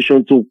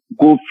population to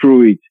go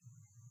through it,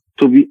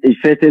 to be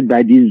infected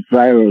by this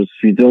virus.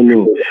 We don't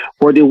know.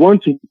 But they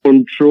want to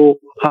control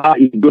how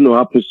it's going to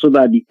happen so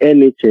that the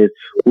NHS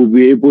will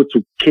be able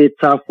to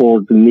cater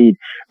for the need.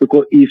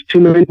 Because if too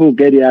many people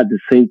get it at the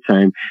same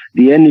time,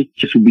 the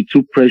NHS will be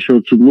too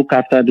pressured to look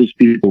after those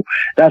people.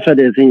 That's why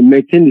they're saying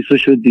maintain the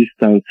social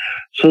distance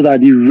so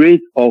that the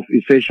rate of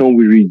infection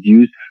will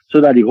reduce,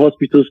 so that the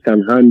hospitals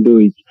can handle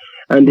it.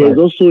 And there's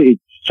also a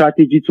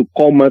strategy to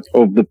come out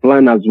of the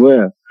plan as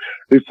well.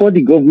 Before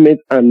the government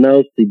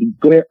announced it, the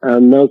government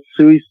announced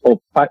series of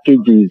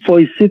packages for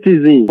its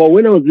citizens. But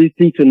when I was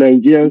listening to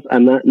Nigeria's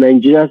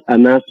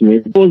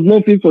announcement, it was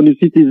nothing for the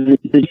citizens.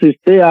 They say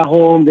stay at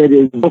home, there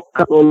is no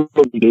all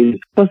of the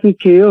causing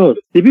chaos.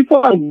 The people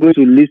are going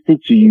to listen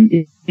to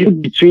you. It's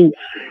between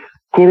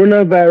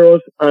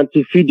coronavirus and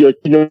to feed your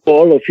children,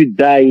 all of you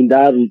die in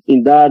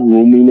that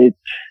room in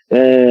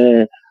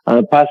it.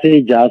 And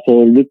passengers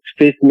or look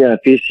face me and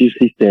face you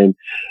system,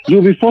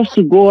 you'll be forced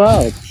to go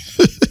out.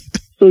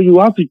 So you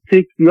have to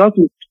get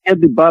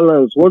the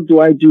balance. What do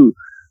I do?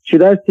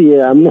 Should I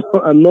say I'm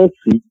not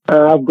sick?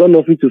 I've got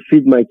nothing to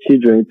feed my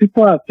children.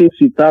 People are faced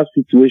with that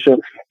situation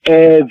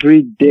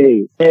every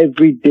day.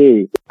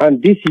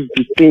 And this is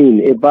the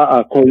thing about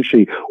our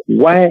country.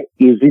 Why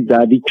is it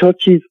that the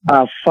churches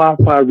are far,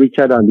 far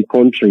richer than the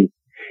country?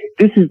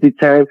 This is the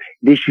time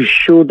they should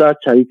show that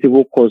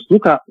charitable cause.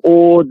 Look at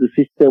all the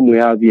system we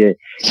have here.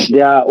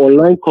 There are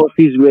online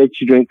courses where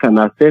children can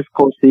access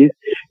courses,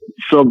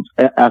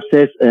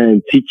 access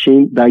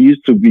teaching that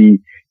used to be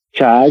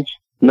charged.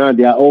 Now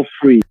they are all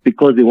free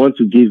because they want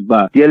to give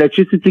back. The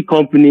electricity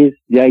companies,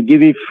 they are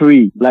giving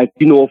free. Like,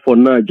 for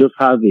now, just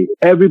have it.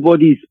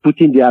 Everybody is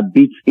putting their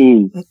bits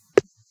in.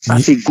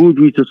 That's a good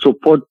way to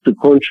support the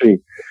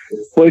country.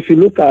 But if you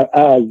look at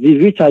the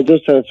rich are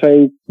just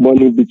transferring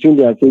money between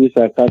their savings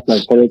accounts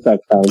and current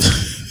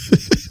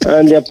accounts.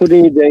 And they're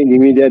putting it there in the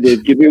media. They're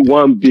giving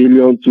 1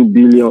 billion, 2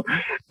 billion,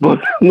 but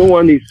no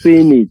one is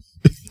saying it.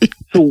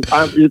 So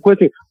the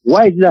question,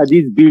 why is it that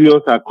these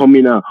billions are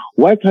coming out?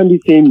 Why can't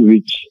the same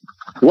rich?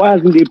 Why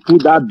hasn't they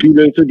put that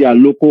billion into their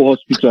local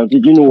hospital and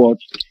said, you know what?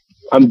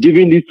 I'm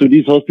giving this to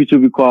this hospital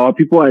because our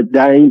people are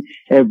dying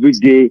every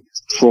day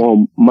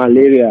from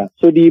malaria.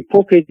 So the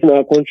hypocrisy in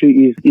our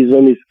country is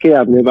on a scale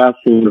I've never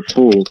seen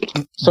before.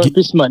 So,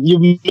 Pisman,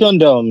 you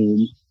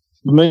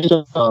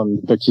mentioned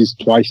churches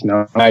twice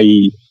now.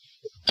 I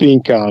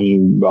think I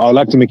would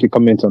like to make a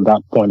comment on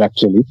that point,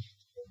 actually.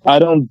 I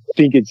don't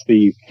think it's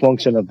the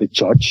function of the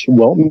church.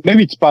 Well,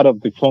 maybe it's part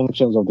of the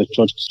functions of the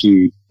church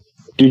to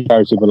do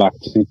charitable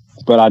activities,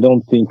 but I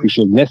don't think we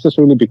should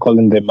necessarily be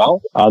calling them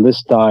out at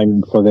this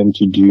time for them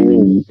to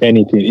do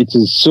anything. It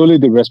is solely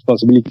the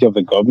responsibility of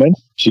the government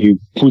to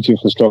put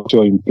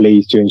infrastructure in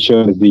place to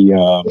ensure that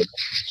the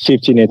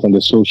safety net and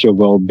the social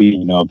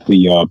well-being of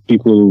the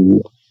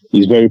people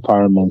is very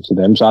paramount to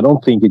them. So I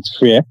don't think it's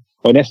fair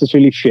or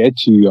necessarily fair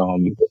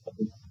to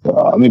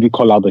maybe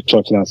call out the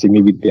church and say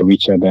maybe they're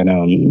richer than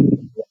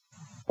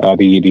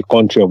the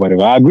country or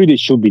whatever. I agree they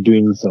should be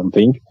doing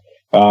something.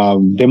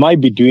 They might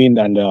be doing,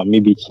 and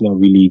maybe it's not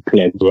really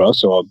clear to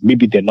us, or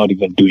maybe they're not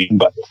even doing,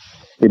 but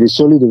it is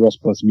solely the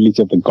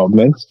responsibility of the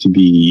government to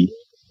be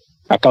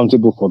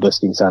accountable for those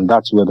things, and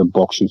that's where the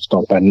buck should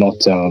stop, and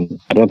not,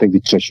 I don't think the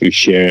church should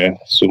share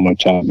so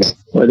much of it.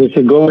 Well, it's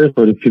a government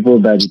for the people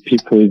by the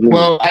people.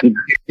 Well,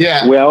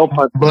 yeah. We are all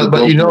part of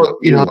but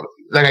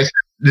like I said,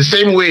 the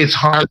same way it's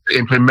hard to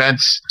implement,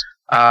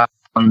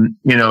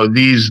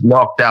 these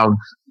lockdowns,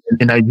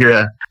 in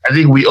Nigeria. I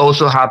think we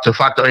also have to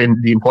factor in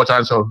the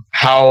importance of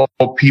how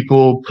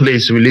people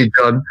place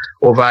religion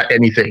over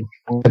anything.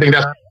 I think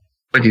that's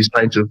what he's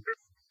trying to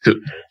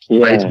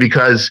right?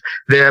 Because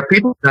there are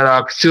people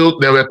that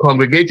were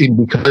congregating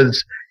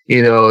because,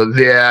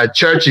 their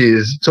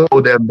churches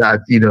told them that,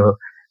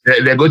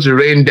 they're going to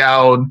rain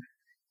down,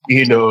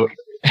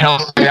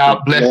 hellfire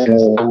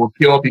blessings that will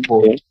cure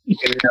people,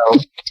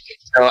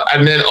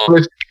 and then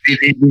obviously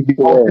the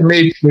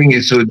ultimate thing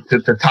is to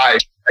tithe,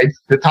 right?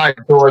 To tithe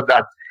towards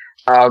that.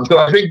 So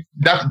I think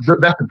that's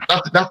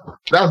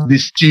the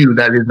stew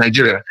that is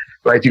Nigeria,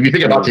 right? If you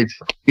think about it,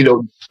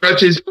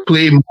 churches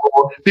play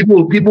more.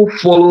 People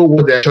follow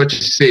what their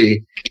churches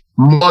say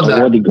more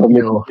than what the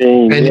government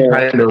any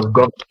kind of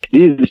government.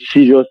 This is a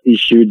serious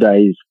issue that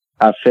is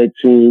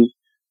affecting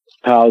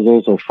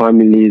thousands of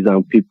families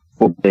and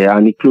people there,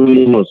 and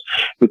including us,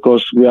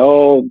 because we are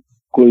all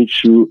going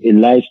through a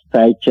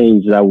lifestyle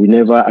change that we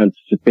never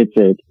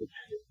anticipated.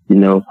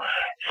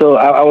 So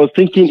I was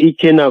thinking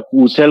Ikenna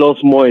will tell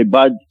us more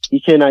about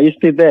Ikenna. You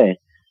stay there?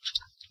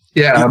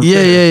 Yeah.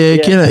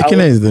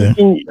 Ikenna is there.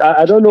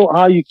 I don't know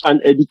how you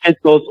can educate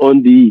us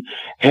on the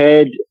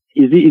herd.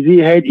 Is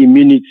it herd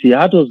immunity?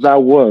 How does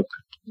that work?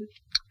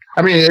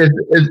 I mean,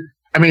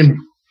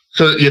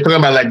 so you're talking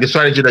about like the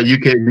strategy that the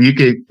UK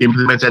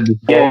implemented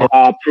before. Yeah,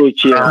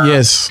 approach. Yeah.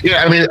 Yes.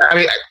 Yeah. I mean, I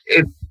think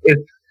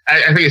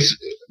I guess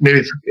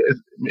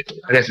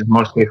it's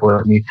more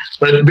straightforward for me.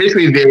 But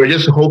basically, they were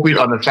just hoping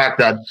on the fact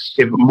that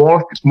if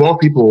more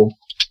people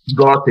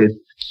got it,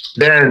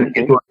 then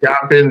it will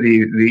dampen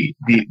the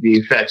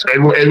effects.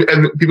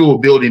 People will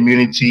build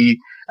immunity,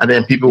 and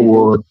then people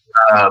will,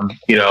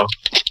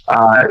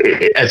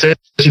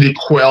 essentially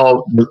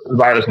quell the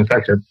virus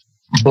infection.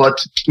 But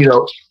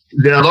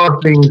there are a lot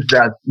of things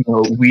that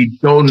we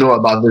don't know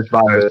about this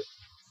virus.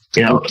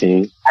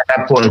 Okay. At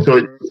that point,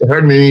 so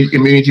herd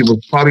immunity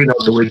was probably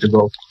not the way to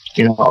go.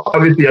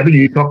 Obviously, I think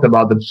you talked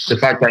about the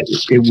fact that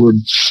it would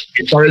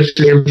encourage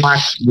to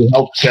impact the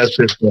healthcare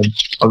system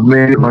of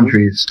many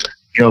countries,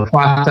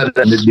 faster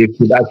than they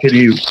could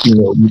actually,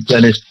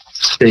 replenish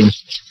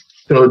things.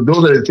 So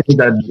those are the things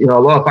that, a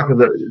lot of factors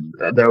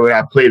that were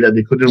at play that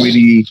they couldn't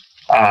really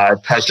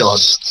touch on.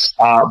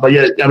 But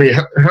yeah, I mean,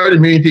 herd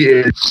immunity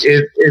is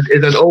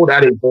an old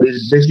adage, but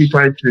it's basically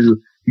trying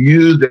to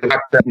use the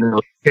fact that,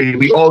 okay,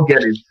 we all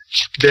get it,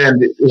 then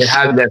it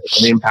has less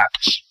of an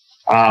impact.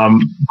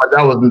 But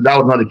that was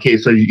not the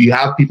case. So you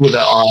have people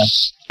that are,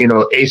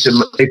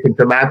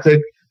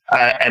 asymptomatic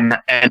and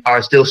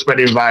are still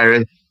spreading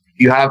virus.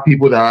 You have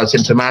people that are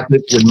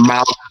symptomatic with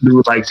mild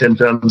flu-like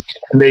symptoms,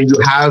 and then you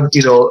have,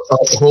 a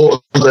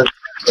whole other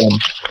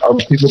of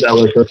people that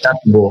were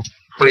susceptible.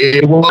 But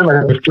it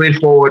wasn't like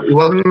straightforward. It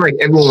wasn't like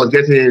everyone was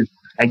getting it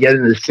and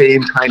getting the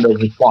same kind of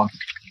response,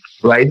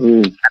 right?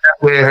 And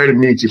that's where herd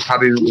immunity is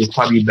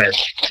probably best.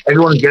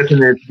 Everyone is getting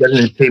the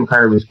same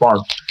kind of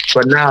response.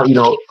 But now,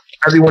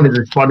 everyone is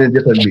responding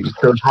differently.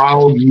 So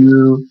how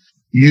you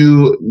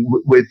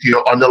with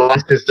your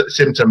underlying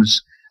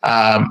symptoms,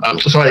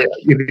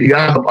 if you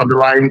have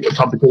underlying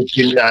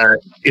complication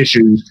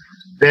issues,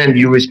 then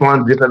you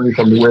respond differently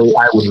from the way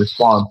I would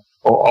respond,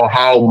 or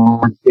how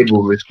most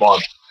people would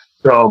respond.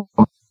 So,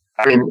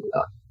 I mean,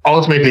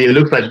 ultimately, it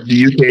looks like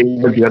the UK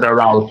went the other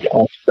route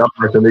of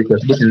self-isolation,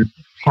 which is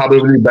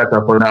probably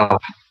better for now.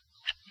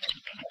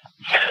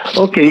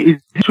 Okay,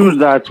 it's true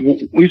that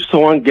if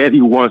someone gets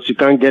it once, you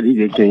can't get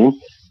it again.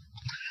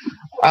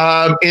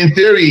 In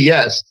theory,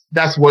 yes.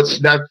 That's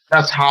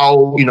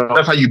how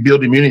that's how you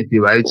build immunity,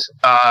 right?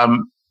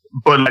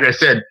 But like I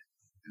said,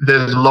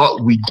 there's a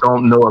lot we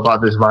don't know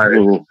about this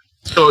virus.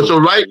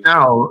 So right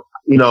now,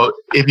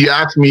 if you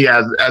ask me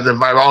as a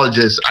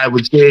virologist, I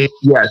would say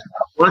yes.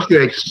 Once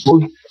you're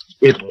exposed,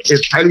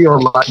 it's highly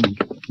unlikely.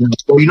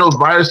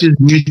 Viruses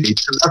mutate,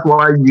 so that's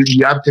why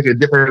you have to take a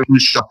different flu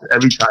shot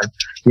every time.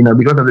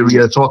 Because of the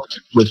reassault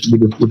with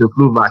the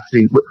flu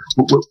vaccine.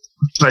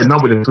 Sorry,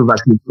 not with the flu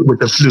vaccine, with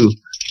the flu.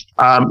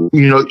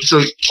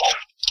 So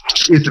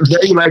it's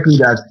very likely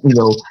that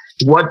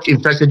what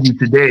infected you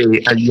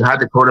today, and you had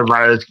the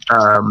coronavirus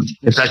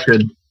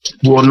infection,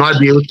 will not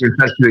be able to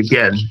infect you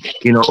again.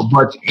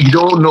 But you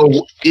don't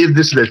know if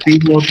this is a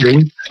seasonal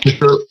thing.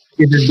 So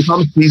if it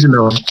becomes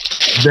seasonal,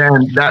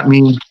 then that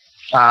means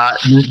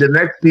the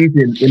next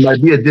season it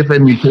might be a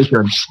different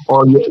mutation,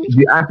 or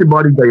the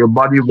antibody that your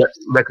body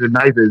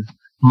recognizes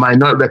might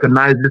not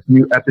recognize this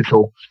new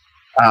epitope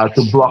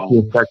to block the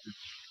infection.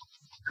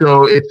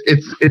 So it's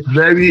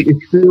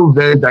still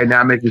very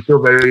dynamic. It's still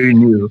very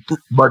new.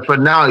 But for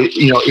now,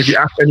 if you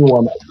ask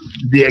anyone,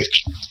 the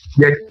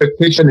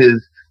expectation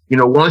is,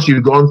 once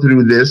you've gone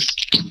through this,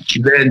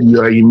 then you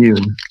are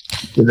immune.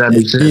 Does that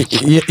make sense?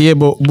 Yeah.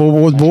 But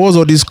what's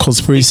all this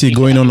conspiracy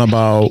going on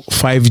about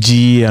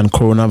 5G and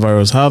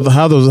coronavirus? How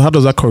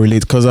does that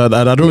correlate? Because I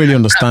don't really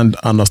understand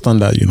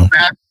that.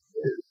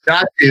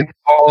 That is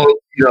all.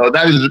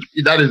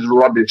 That is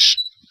rubbish.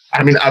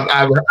 I mean,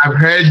 I've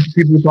heard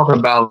people talk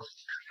about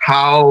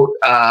how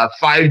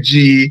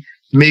 5G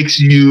makes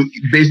you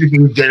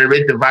basically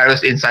generate the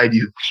virus inside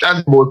you.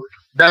 That's the most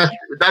that's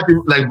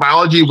like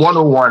biology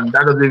 101.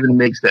 That doesn't even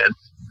make sense.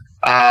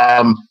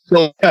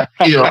 So I'm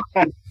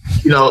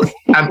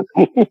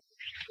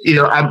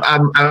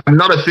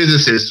not a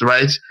physicist,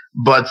 right?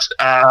 But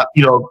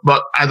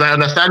but as I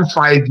understand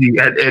 5G,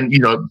 and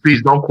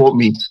please don't quote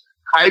me.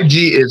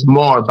 5G is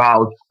more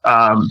about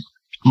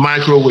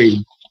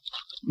microwave,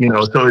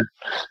 So,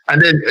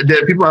 and then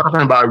there are people are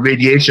talking about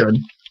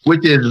radiation,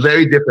 which is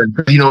very different.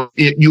 You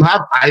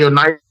have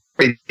ionized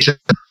radiation,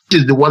 which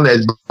is the one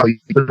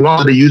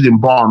that they use in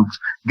bombs,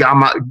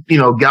 gamma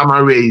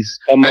rays,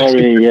 and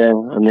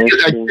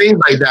things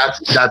like that.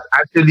 That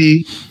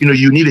actually,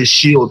 you need a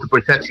shield to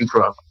protect you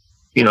from,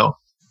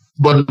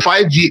 But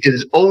 5G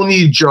is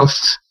only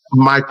just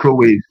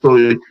microwave. So,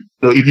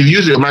 if you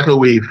use a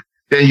microwave,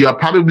 then you are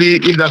probably,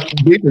 if that's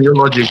based on your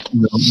logic,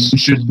 you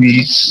should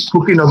be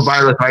cooking a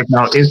virus right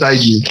now inside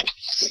you,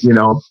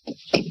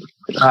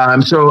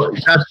 So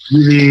that's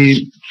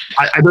really,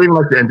 I don't even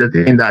like to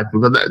entertain that,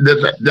 because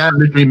that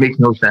literally makes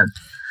no sense.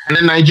 And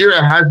then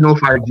Nigeria has no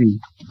 5G.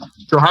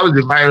 So how is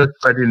the virus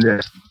spreading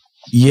there?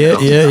 Yeah.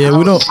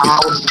 We don't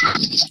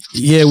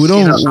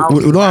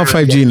have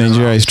 5G in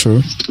Nigeria. It's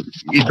true.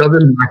 It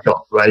doesn't match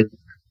up, right?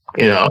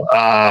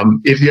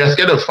 If you're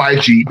scared of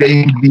 5G,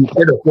 then you'd be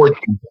scared of 4G.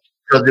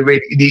 Because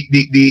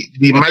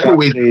the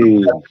microwave,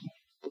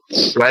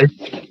 right?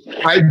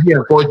 5G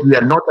and 4G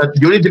are not that.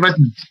 The only difference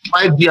is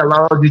 5G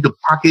allows you to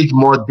package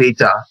more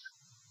data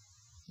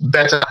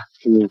better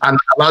and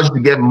allows you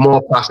to get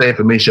more faster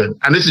information.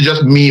 And this is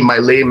just me, my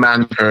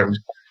layman terms,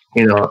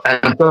 and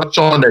I'm not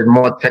someone that's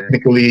more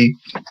technically,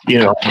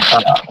 more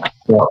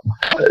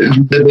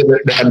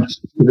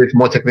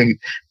technically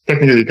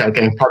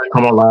can probably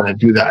come online and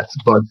do that.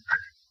 But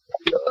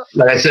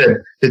like I said,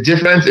 the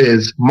difference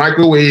is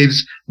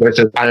microwaves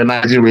versus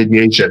ionizing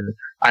radiation.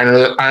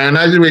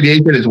 Ionizing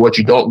radiation is what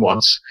you don't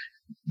want.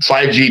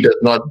 5G does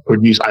not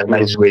produce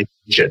ionizing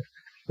radiation,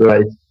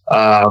 right?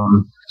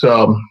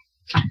 So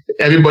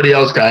everybody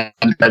else can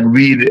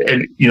read,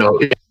 and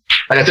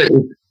like I said,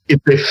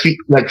 if they feel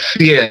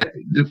fear,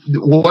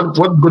 what's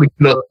going to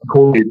kill us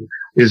COVID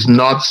is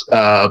not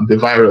the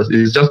virus;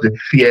 it's just the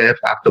fear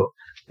factor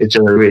it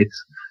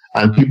generates.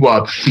 And people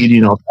are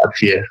feeding off that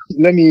fear.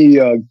 Let me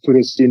put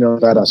a spin on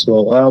that as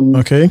well.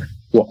 Okay.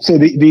 So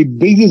the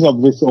basis of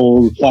this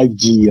whole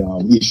 5G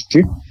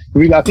issue,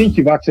 really, I think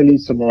you've actually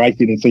summarized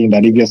it in saying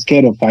that if you're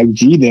scared of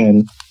 5G,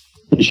 then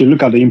you should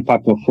look at the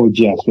impact of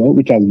 4G as well,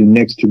 which has been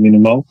next to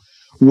minimal.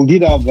 Will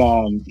it have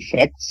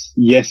effects?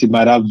 Yes, it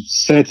might have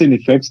certain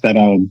effects that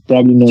are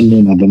probably not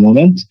known at the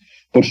moment,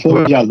 but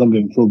 4G has not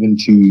been proven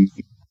to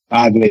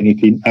have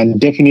anything. And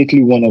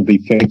definitely one of the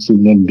effects will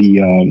not be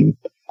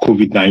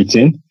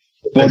COVID-19.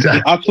 But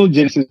the actual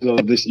genesis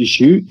of this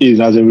issue is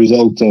as a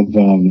result of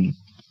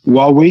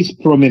Huawei's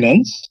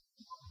prominence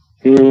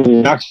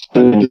in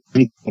actually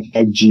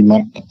 5G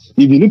market.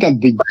 If you look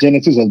at the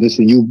genesis of this,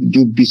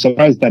 you'll be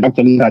surprised that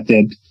actually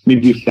started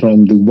maybe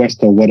from the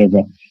West or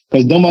whatever.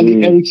 Because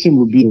normally Ericsson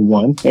would be the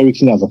one,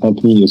 Ericsson as a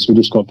company, a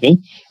Swedish company,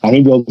 and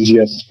maybe all the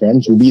US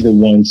firms will be the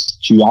ones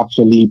to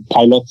actually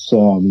pilot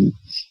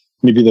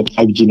maybe the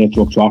 5G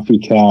network to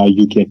Africa,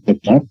 UK,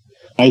 etc.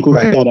 And you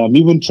could see that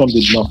even Trump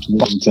did not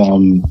want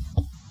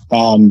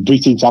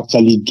Britain to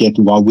actually get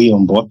Huawei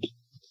on board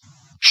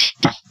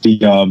the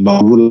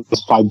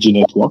 5G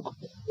network.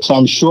 So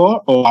I'm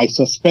sure, or I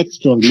suspect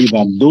strongly,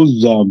 that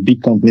those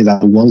big companies are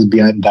the ones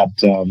behind that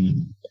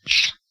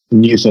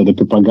news or the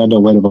propaganda,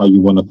 whatever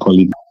you want to call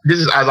it. This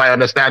is as I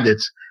understand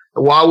it.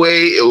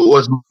 Huawei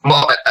was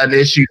more an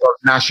issue of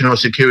national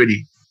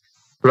security,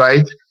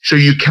 right? So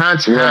you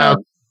can't have,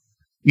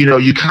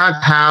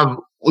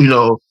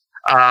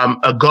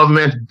 a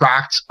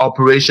government-backed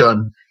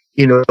operation,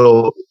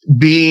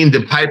 being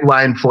the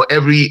pipeline for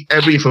every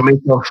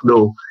information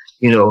flow,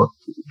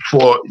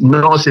 for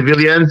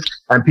non-civilians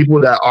and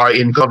people that are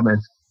in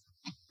government,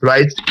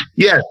 right?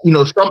 Yes, in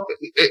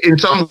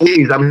some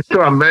ways, I'm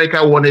sure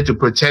America wanted to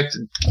protect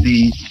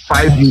the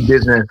 5G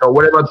business or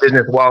whatever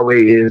business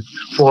Huawei is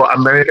for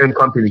American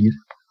companies.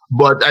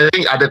 But I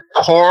think at the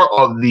core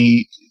of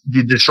the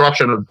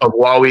disruption of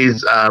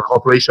Huawei's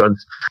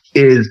operations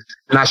is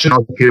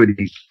national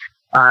security.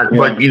 But,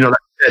 like I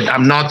said,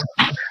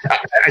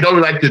 I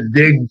don't like to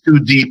dig too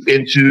deep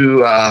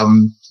into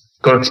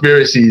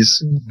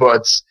conspiracies,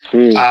 but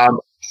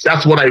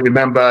that's what I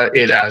remember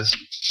it as.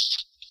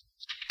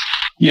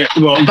 Yeah,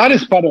 well, that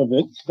is part of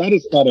it. And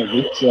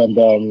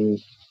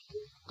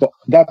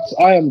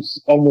I am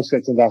almost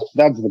certain that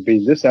that's the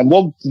basis. And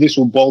what this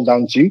will boil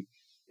down to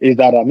is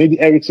that maybe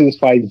Ericsson's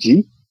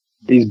 5G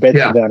is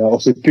better than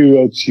or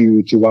superior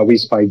to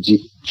Huawei's 5G.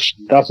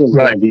 That's what's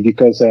going to be,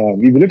 because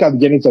if you look at the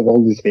genesis of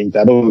all these things,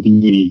 I don't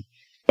think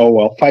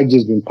 5G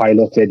has been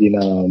piloted in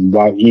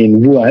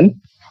Wuhan,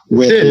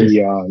 where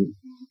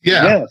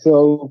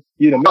so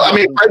I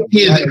mean, 5G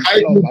is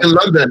in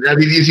London. I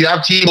mean, if you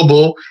have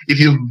T-Mobile, if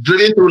you've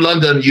driven through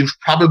London, you've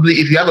probably,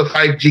 if you have a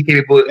 5G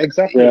capable,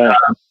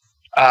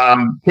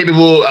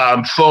 capable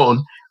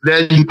phone,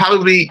 then you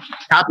probably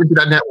tap into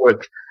that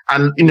network.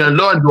 And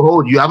lo and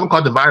behold, you haven't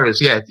caught the virus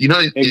yet.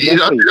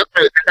 Exactly.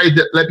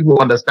 Let people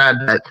understand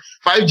that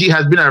 5G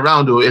has been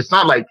around. Though it's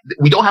not like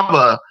we don't have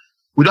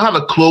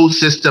a closed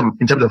system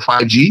in terms of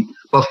 5G,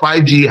 but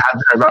 5G has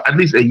been around at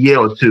least a year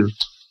or two.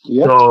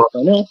 Yeah, so,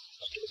 I know.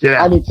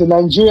 Yeah, and it's in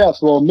Nigeria as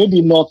well.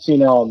 Maybe not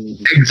in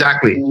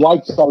exactly wide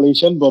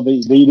installation, but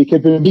the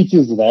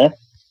capabilities there.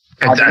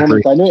 Exactly. At the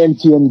moment, I know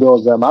MTN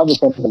does. I have a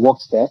friend that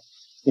works there.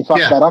 In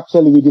fact, that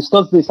actually we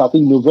discussed this. I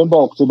think November,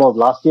 October of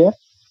last year,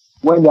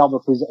 when they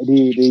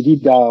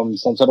did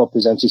some sort of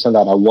presentation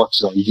that I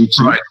watched on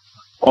YouTube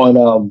on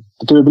the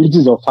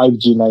capabilities of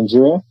 5G in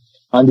Nigeria,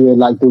 and they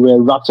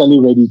were actually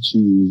ready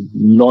to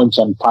launch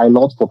and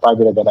pilot for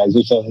private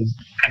organizations,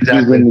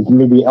 using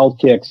maybe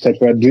healthcare,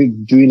 etc.,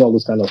 doing all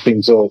those kind of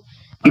things. So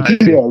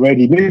it's there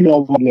already. Maybe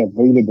not really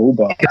available,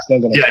 but it's not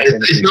going to.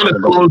 It's not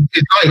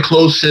a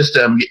closed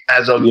system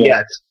as of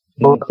yet.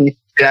 But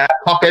there are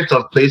pockets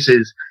of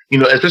places,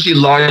 especially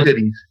large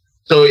cities.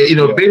 So,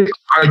 basic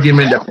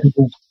argument that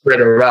people spread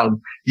around,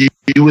 you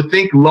would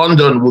think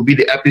London will be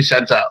the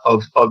epicenter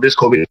of this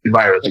COVID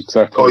virus.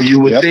 Exactly. Or you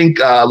would think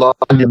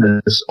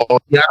London or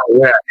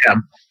where I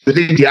am. You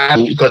think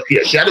because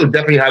Seattle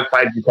definitely has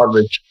 5G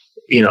coverage,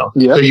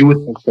 So you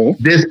would think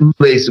this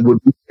place would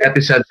be the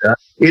epicenter.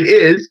 It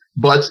is,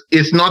 but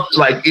it's not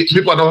like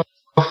people are not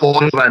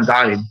falling and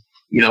dying,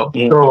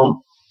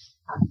 So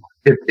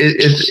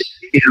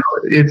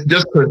it's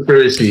just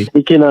conspiracy.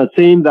 Speaking of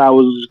saying that, I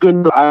was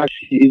going to ask,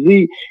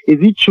 is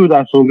it true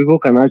that some people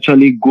can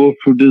actually go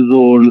through the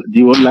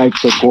whole life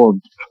cycle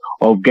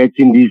of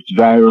getting this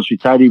virus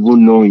without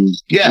even knowing?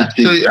 Yeah,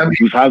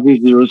 with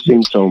having zero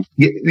symptoms.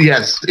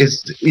 Yes,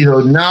 it's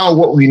now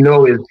what we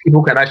know is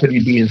people can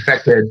actually be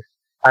infected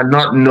and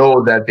not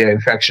know that they're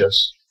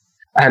infectious,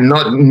 and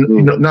not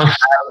have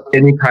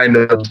any kind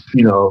of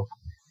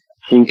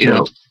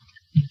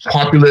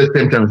popular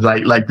symptoms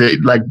like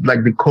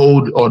the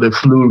cold or the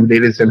flu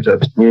related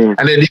symptoms. And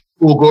then people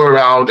will go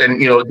around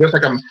and just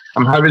like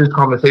I'm having this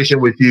conversation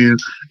with you,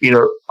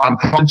 I'm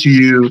talking to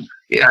you,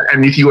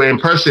 and if you were in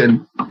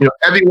person,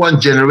 everyone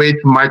generates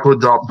micro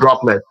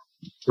droplets,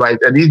 right?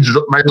 And these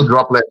micro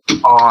droplets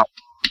are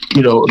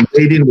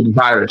laden with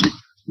virus.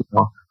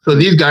 So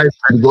these guys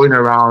are going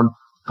around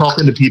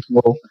talking to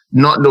people,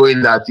 not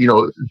knowing that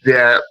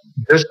they're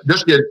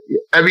just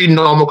every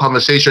normal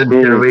conversation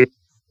generates.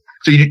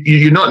 So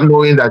you're not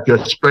knowing that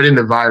you're spreading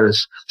the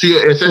virus. So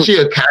you're essentially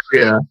a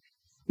carrier,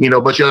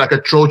 but you're like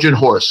a Trojan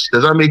horse.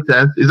 Does that make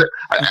sense?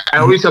 I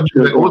always have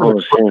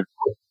to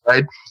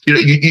right?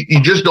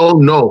 You just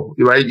don't know,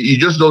 right? You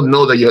just don't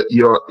know that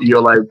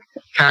you're like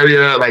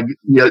carrier, like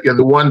you're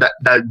the one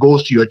that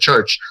goes to your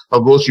church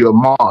or goes to your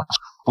mosque,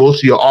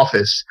 goes to your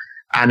office,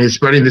 and is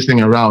spreading this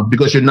thing around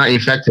because you're not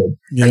infected.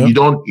 Yeah. And you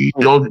don't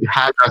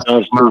have that,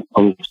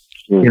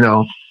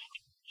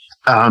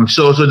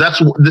 So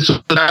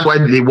that's why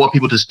they want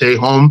people to stay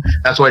home.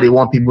 That's why they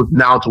want people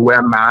now to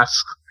wear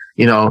masks.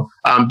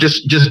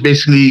 Just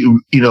basically,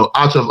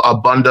 out of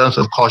abundance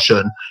of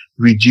caution,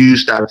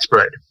 reduce that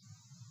spread.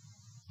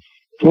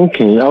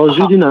 Okay, I was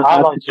reading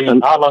how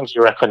long do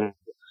you reckon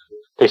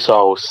this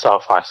whole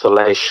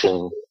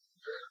self-isolation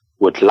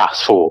would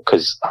last for?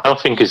 Because I don't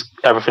think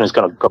everything is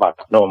going to go back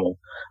to normal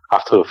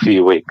after a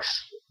few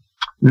weeks.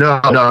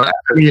 No. I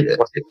mean,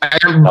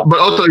 but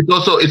also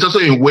it's also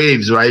in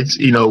waves, right?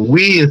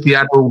 We in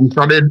Seattle, we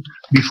started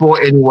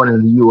before anyone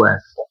in the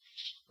US,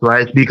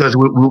 right? Because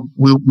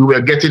we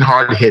were getting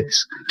hard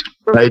hits,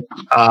 right?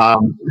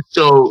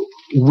 So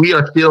we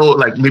are still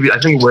like maybe I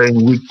think we're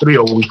in week 3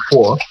 or week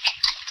 4,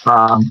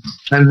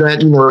 and then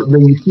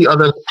then you see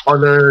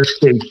other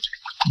states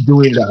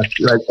doing that,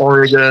 like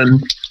Oregon,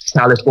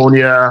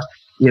 California,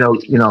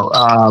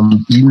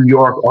 New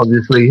York,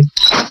 obviously.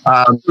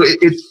 So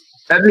it's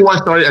everyone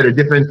started at a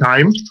different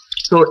time,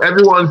 so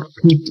everyone's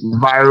peak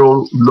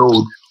viral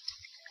load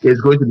is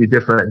going to be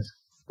different,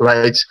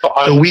 right? So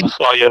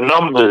are your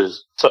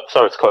numbers?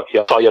 Sorry to cut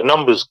you. So are your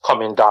numbers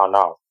coming down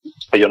now?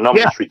 Are your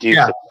numbers reducing?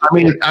 Yeah. I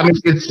mean,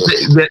 it's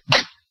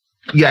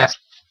yes.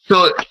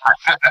 So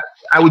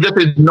I would just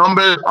say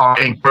numbers are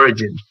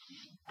encouraging.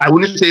 I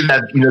wouldn't say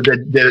that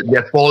that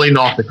they're falling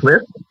off the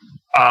cliff,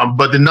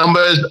 but the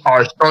numbers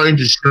are starting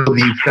to show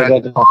the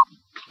effect of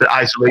the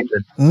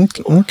isolation.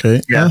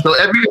 Okay. Yeah. So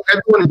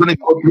everyone is going to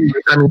go through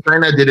it. I mean,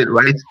 China did it,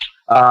 right?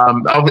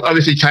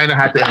 Obviously, China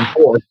had to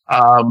enforce,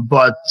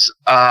 but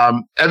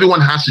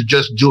everyone has to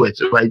just do it,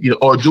 right?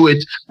 Or do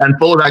it and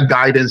follow that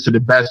guidance to the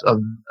best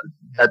of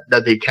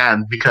that they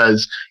can,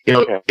 because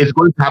it's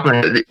going to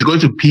happen. It's going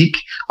to peak.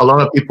 A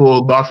lot of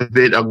people, God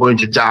forbid, are going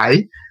to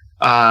die,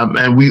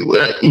 and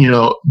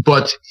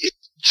but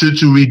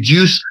to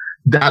reduce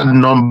that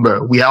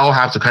number, we all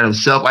have to kind of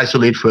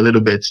self-isolate for a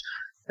little bit.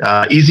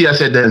 Easier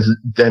said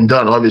than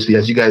done, obviously,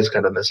 as you guys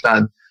can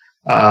understand.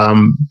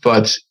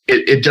 But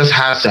it just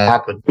has to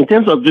happen. In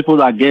terms of people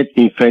that get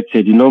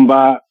infected, the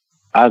number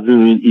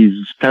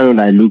is kind of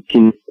like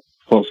looking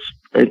for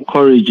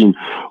encouraging,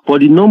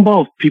 but the number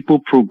of people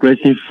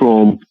progressing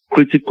from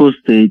critical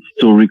state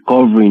to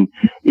recovering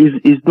is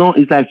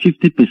like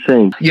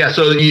 50%. Yeah,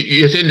 so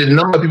you're saying the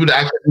number of people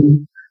that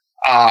actually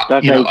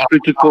That's a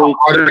critical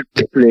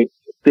thing.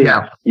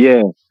 Yeah.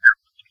 Yeah.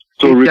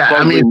 So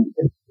recovering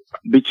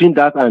between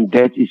that and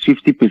death is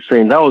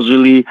 50%. That was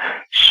really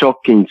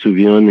shocking, to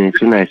be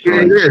honest, when I saw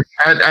it. It is.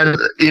 And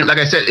you know, like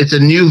I said, it's a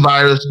new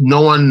virus.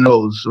 No one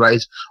knows,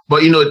 right?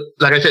 But, you know,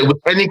 like I said, with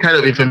any kind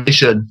of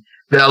information,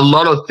 there are a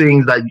lot of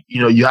things that,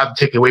 you know, you have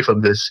to take away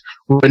from this.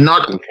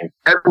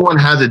 Everyone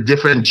has a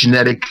different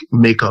genetic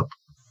makeup,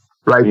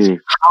 right?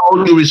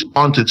 How you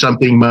respond to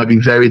something might be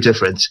very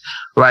different,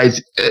 right?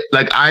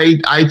 Like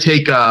I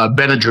take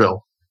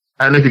Benadryl.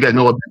 I don't know if you guys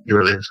know what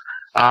Benadryl is.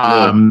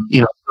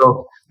 You know,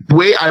 so the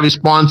way I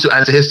respond to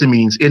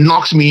antihistamines, it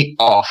knocks me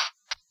off,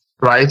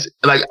 right?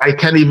 Like I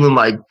can't even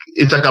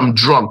it's like I'm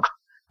drunk.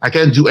 I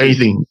can't do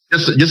anything.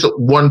 Just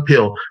one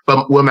pill.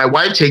 But when my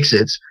wife takes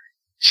it,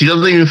 she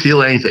doesn't even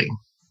feel anything.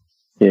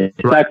 Yeah,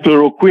 it's like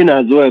chloroquine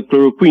as well.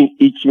 Chloroquine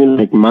eats me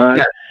like mad.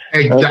 Yeah,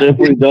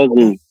 exactly.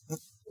 Doesn't.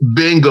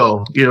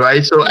 Bingo. You know,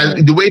 right? So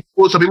and the way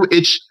some people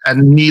itch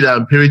and need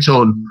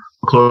Piriton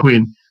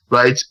chloroquine,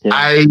 right?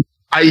 Yeah.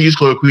 I use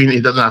chloroquine.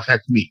 It doesn't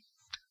affect me.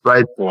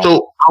 Right. Yeah.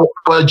 So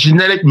our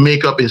genetic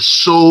makeup is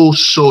so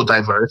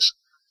diverse,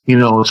 you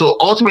know. So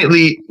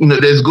ultimately, you know,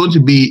 there's going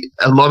to be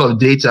a lot of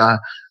data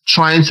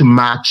trying to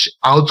match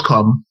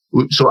outcome.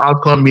 So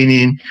outcome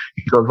meaning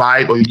you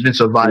survived or you didn't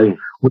survive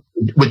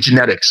with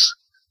genetics.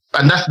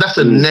 And that's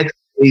the next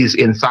phase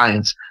in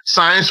science.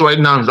 Science right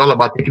now is all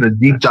about taking a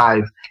deep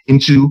dive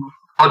into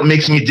what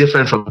makes me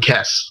different from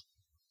Kes.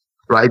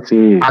 Right.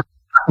 You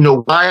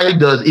know, why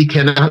does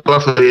Ikenna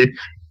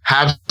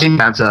have skin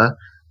cancer?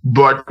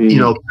 But, you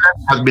know,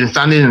 has been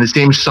standing in the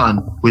same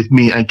sun with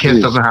me and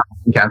Kes doesn't have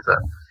cancer,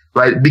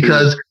 right?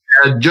 Because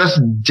they're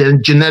just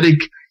genetic,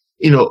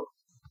 you know,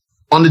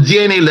 on the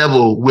DNA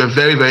level, we're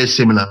very, very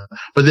similar,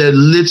 but there are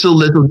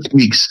little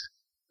tweaks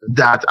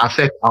that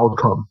affect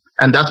outcome.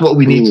 And that's what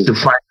we need to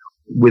find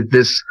with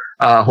this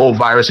whole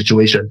virus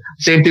situation.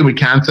 Same thing with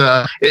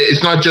cancer.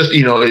 It's not just,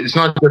 you know, it's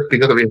not just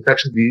because of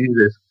infectious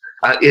diseases.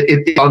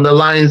 It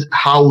underlines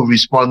how we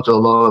respond to a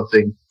lot of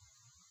things.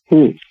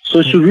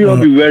 So should we all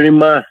be wearing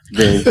masks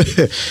then?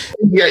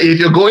 Yeah, if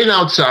you're going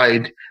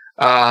outside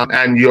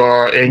and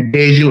you're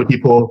engaging with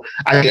people,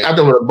 I think out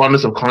of an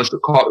abundance of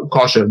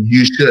caution,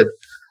 you should.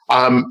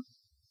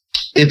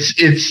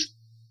 It's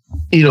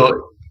you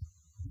know,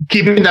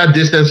 keeping that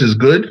distance is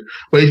good,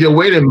 but if you're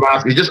wearing a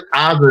mask, it just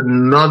adds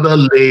another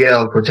layer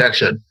of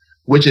protection,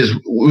 which is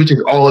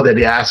all that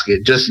they ask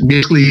it. Just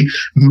basically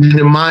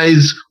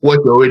minimize what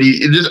you're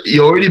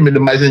already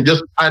minimizing.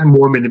 Just add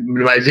more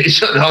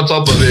minimization on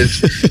top of it,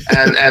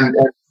 and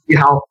see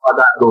how far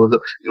that goes.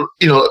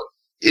 You know,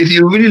 if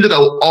you really look at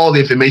all the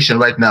information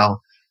right now,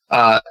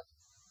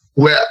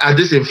 we're at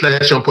this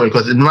inflection point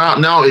because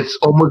now it's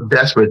almost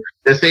desperate.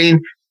 They're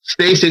saying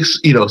stay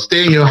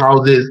in your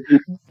houses.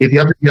 If you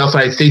have to be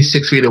outside, stay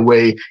 6 feet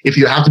away. If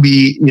you have to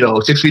be,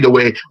 6 feet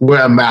away,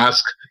 wear a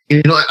mask.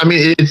 I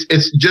mean,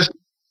 it's just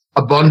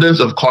abundance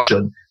of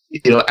caution,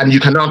 and you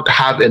cannot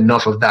have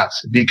enough of that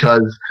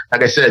because,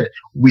 like I said,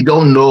 we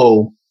don't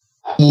know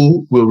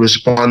who will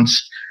respond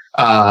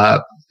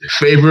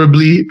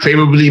favorably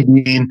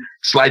being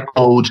slight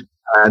cold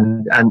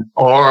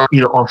or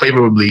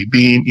unfavorably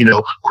being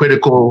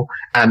critical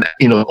and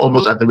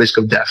almost at the risk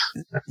of death.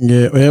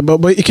 Yeah, but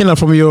Ikenna,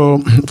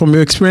 from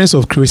your experience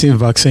of creating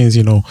vaccines,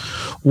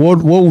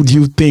 what would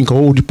you think,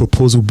 or what would you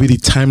propose would be the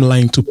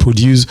timeline to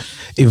produce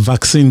a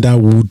vaccine that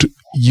would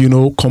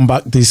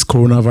combat this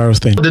coronavirus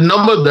thing? The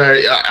numbers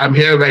that I'm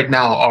hearing right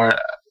now are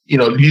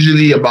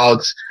usually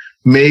about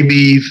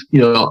maybe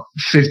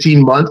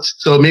 15 months,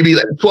 so maybe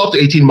like 12 to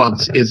 18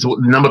 months is the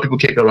number people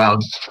kick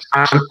around,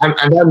 and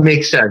that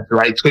makes sense,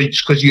 right?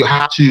 Because you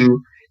have to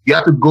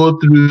go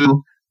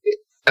through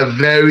a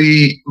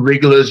very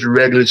rigorous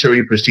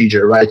regulatory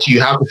procedure, right? You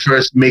have to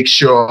first make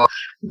sure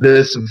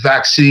this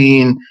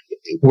vaccine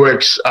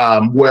works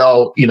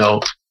well,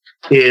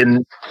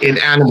 in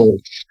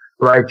animals,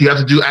 right? You have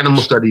to do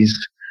animal studies.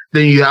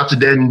 Then you have to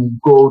then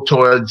go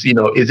towards,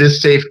 is this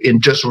safe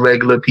in just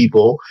regular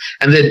people?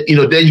 And then,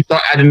 then you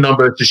start adding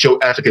numbers to show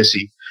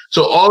efficacy.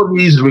 So all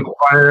these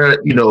require,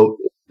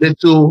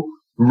 little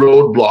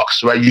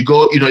roadblocks, right? You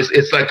go,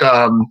 it's like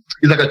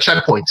a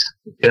checkpoint.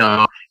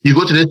 You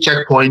go to this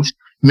checkpoint,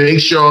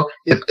 make sure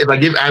if I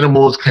give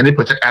animals, can it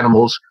protect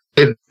animals?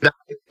 If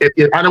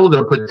animals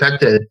are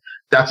protected,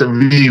 that's a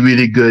really,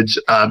 really good,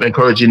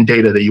 encouraging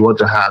data that you want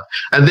to have.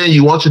 And then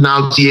you want to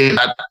now see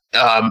that,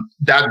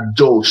 that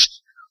dose,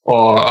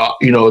 or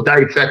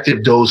that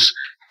effective dose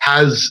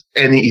has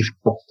any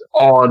effect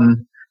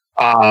on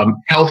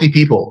healthy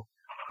people,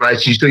 right?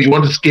 So you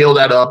want to scale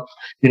that up,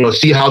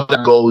 see how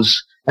that goes,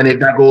 and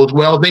if that goes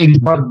well, then you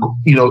start,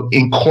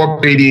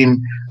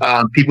 incorporating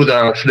people that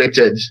are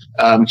afflicted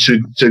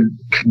to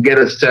get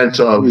a sense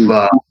of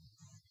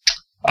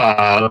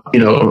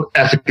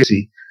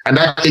efficacy, and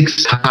that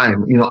takes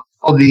time.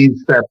 All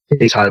these steps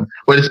take time,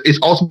 but it's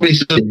also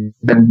basically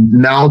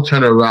now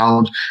turn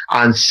around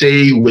and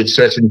say with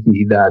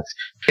certainty that,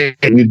 hey,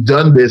 we've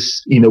done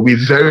this,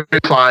 we've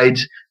verified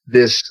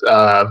this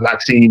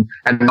vaccine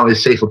and now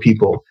it's safe for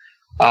people.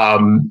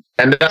 And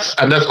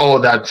that's all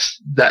that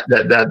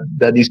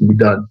needs to be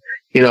done.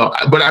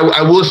 But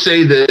I will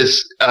say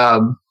this,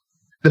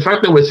 the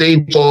fact that we're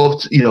saying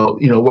 12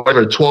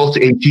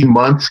 to 18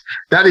 months,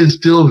 that is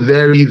still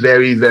very,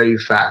 very, very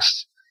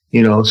fast.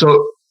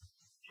 So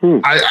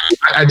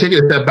I take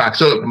it a step back.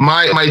 So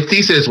my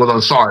thesis was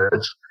on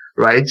SARS,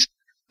 right?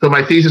 So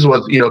my thesis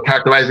was,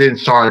 characterizing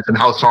SARS and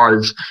how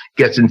SARS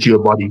gets into your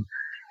body.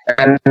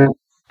 And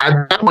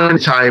at that point in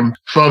time,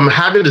 from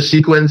having the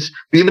sequence,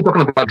 we even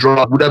talking about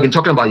drugs, we would have been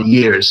talking about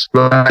years.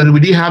 And we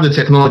didn't have the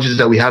technologies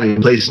that we have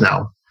in place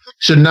now.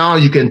 So now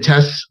you can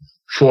test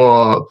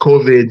for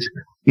COVID.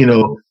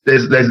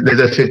 There's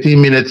a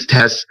 15 minutes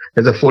test.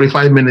 There's a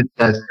 45-minute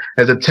test.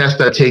 There's a test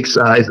that takes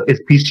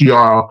it's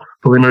PCR,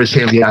 polymerase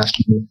chain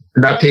reaction,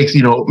 and that takes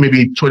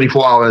maybe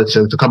 24 hours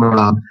to come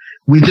around.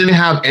 We didn't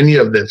have any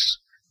of this,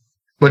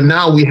 but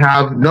now we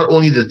have not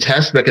only the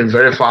test that can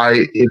verify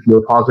if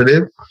you're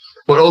positive,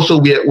 but also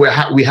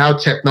we have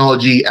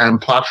technology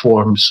and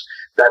platforms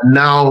that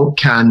now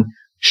can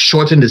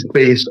shorten the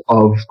space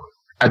of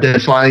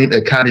identifying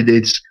the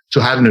candidates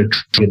to having a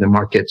drug in the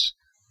market.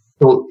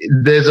 So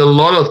there's a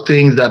lot of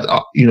things that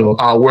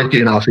are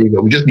working in our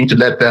favor. We just need to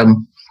let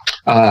them,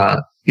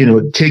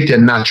 take their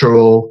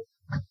natural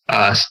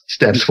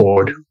steps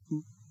forward.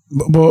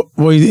 But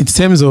in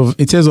terms of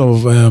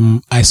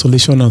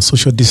isolation and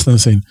social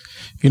distancing,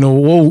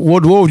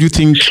 what would you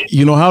think?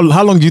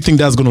 How long do you think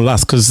that's going to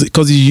last?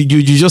 Because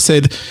you just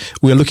said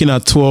we are looking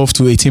at 12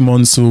 to 18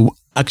 months to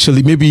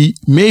actually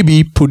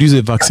maybe produce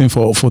a vaccine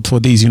for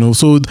this.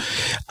 So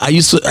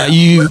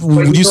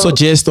would you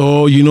suggest,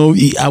 or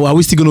are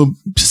we still going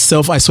to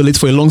self-isolate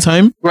for a long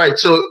time? Right.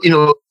 So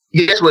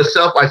yes, we're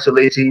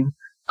self-isolating,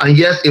 and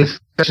yes,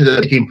 infections are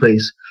taking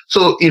place.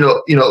 So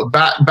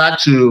back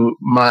to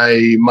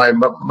my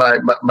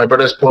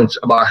brother's point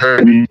about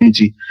herd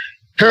immunity.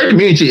 Herd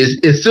immunity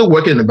is still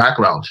working in the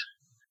background,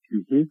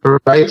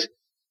 right?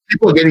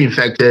 People are getting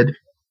infected.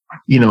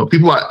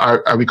 People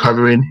are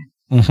recovering.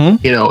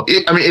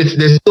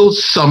 There's still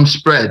some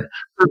spread.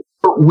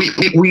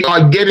 We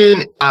are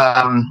getting.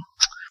 I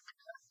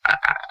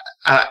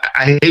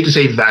hate to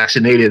say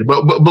vaccinated,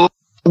 but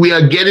we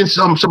are getting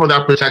some of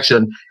that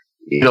protection.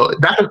 Some of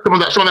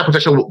that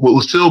protection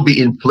will still be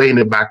in play in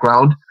the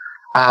background.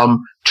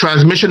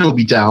 Transmission will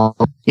be down.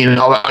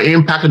 Our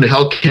impact on the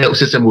healthcare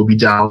system will be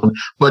down.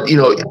 But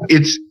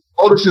it's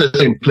all this is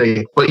in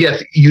play. But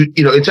yes,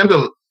 in terms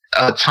of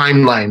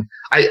timeline,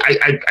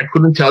 I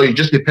couldn't tell you. It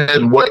just depends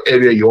on what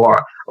area you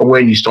are or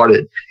when you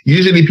started.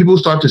 Usually, people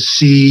start to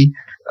see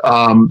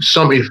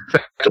some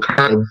effect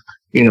occur,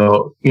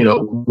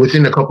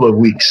 within a couple of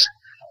weeks.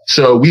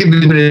 So we've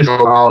been doing it for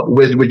a while.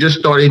 We're just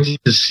starting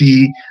to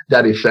see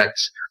that effect.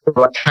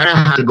 But China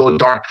had to go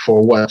dark for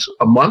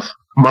a month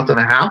and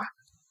a half.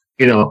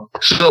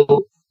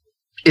 So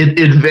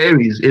it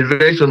varies. It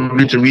varies from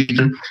region to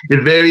region.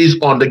 It varies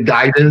on the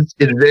guidance.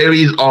 It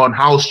varies on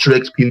how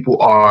strict people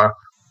are.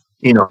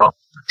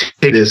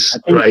 Take this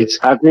right.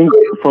 I think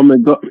from a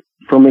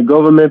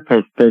government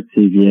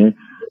perspective,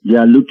 they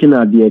are looking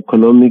at the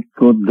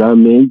economical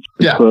damage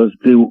because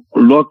they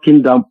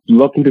locking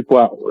people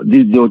out. The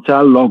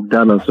entire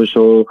lockdown and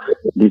social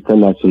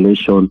distance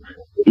isolation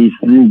is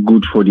really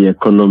good for the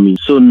economy.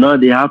 So now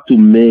they have to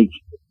make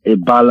a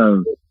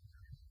balance,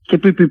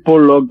 keeping people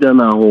locked down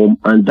at home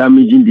and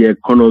damaging the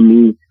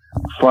economy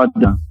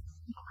further.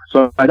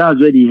 So that's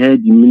where the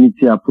herd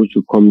immunity approach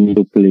will come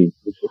into play,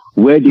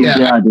 where they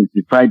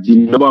identify the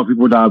number of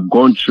people that have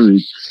gone through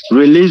it,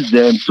 release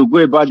them to go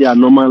about their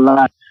normal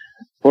life.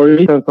 For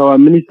instance, our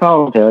Minister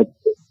of Health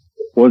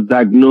was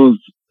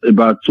diagnosed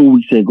about 2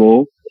 weeks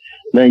ago.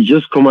 Now he's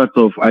just come out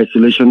of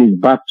isolation. He's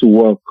back to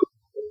work.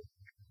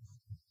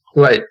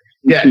 Right.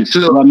 Yeah. But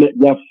people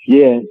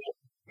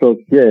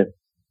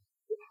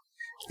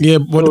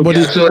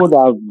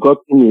that have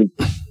gotten it,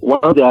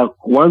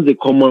 once they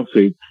come off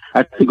it,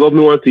 I think the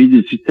government wants to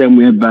use a system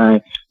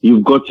whereby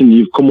you've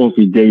come off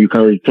it, then you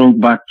can return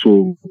back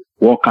to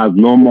work as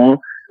normal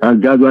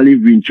and gradually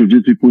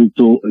reintroduce people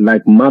into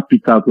map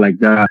it out like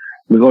that.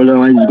 Because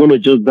otherwise it's going to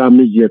just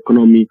damage the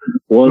economy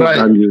once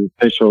and the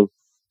recession.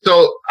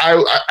 So I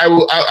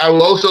will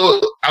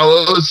also,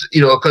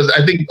 because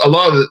I think a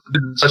lot of the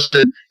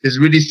discussion is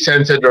really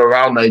centered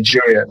around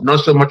Nigeria,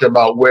 not so much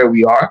about where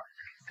we are.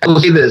 I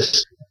will say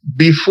this: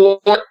 before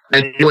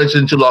Nigeria went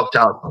into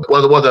lockdown,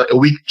 was a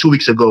week, 2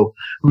 weeks ago.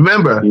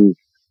 Remember,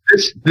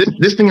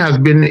 this thing has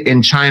been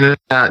in China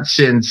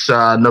since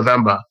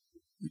November.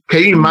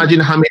 Can you imagine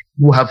how many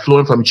people have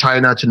flown from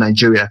China to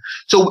Nigeria?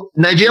 So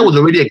Nigeria was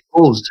already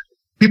exposed.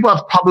 People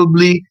have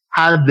probably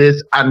had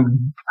this and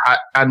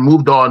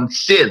moved on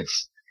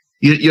since.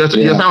 You're so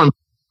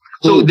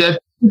there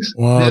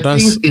are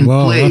things in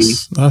play.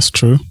 That's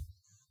true.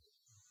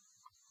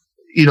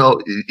 There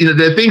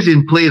are things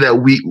in play that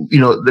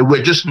that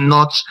we're just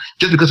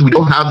because we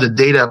don't have the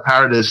data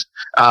apparatus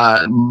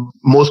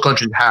most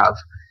countries have.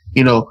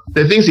 There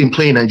are things in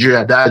play in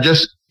Nigeria that are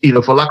just,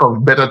 for lack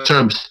of better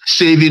terms,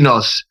 saving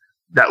us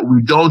that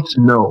we don't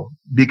know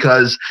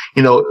because,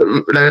 you know,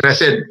 like I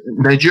said,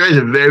 Nigeria is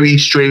a very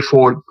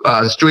straightforward,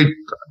 straight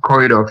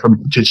corridor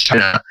to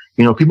China.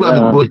 You know, people have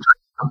been going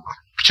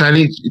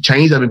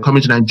Chinese have been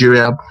coming to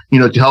Nigeria, you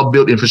know, to help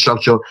build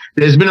infrastructure.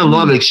 There's been a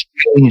lot of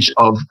exchange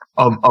of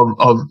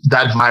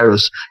that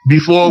virus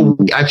before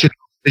we actually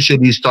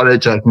officially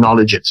started to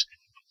acknowledge it.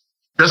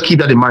 Just keep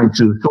that in mind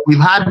too. So we've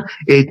had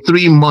a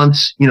 3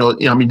 months, you know,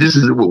 I mean,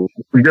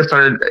 we just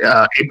started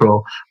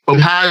April, but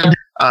we had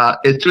a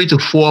 3 to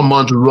 4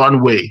 month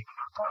runway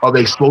of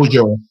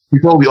exposure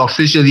before we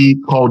officially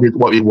called it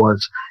what it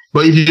was.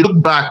 But if you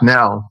look back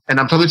now, and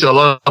I'm talking to a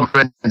lot of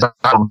friends,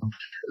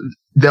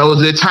 there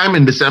was a time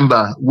in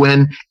December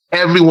when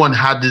everyone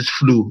had this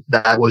flu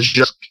that was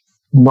just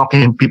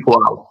knocking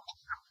people out.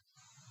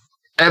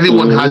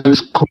 Everyone had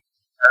this cold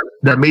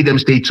that made them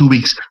stay 2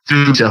 weeks,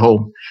 3 weeks at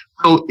home.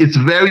 So it's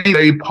very,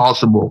 very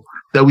possible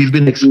that we've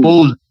been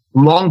exposed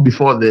long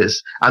before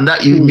this, and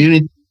that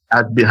immunity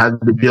has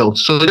been built.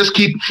 So just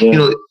keep, you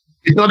know,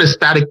 it's not a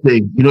static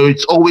thing. You know,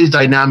 it's always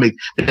dynamic.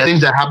 There are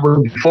things that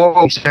happen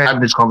before we start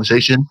having this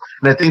conversation, and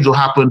there are things will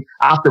happen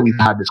after we've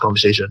had this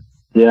conversation.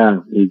 Yeah,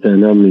 it's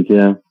dynamic.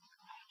 Yeah.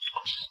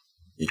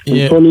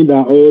 Yeah. It's funny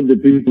that all the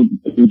people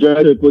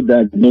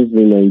that live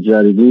in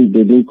Nigeria, they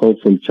didn't come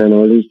from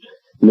China. At least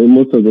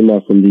most of them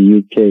are from the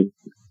UK.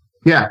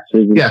 Yeah, so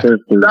it's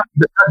interesting.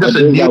 That's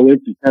a new,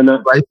 went to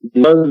China, right?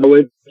 The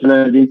way to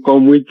China didn't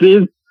come with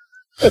it.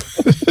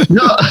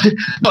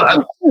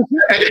 But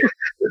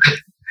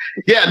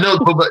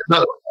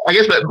I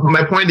guess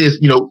my point is,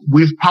 you know,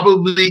 we've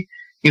probably,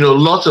 you know,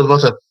 lots of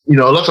us have, you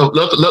know, lots of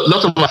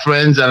my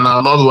friends and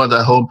our loved ones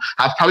at home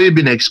have probably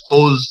been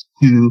exposed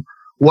to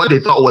what they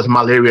thought was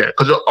malaria,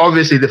 because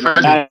obviously the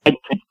first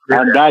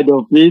and died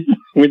of it.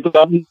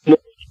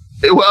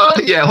 Well,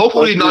 yeah,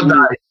 hopefully not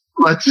died,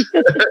 but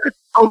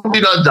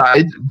hopefully not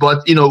died.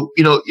 But you know,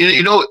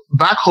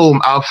 back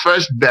home, our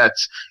first bet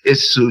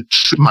is to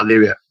treat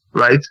malaria,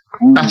 right?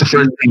 That's the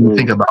first thing we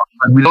think about.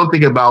 But we don't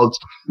think about,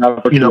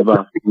 you know,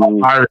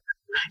 virus.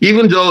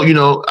 Even though, you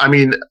know, I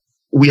mean,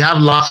 we have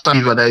Lassa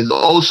fever that is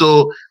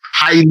also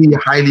highly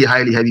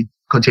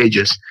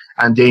contagious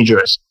and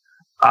dangerous.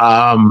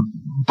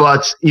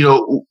 But you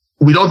know,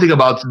 we don't think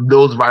about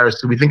those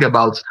viruses. We think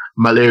about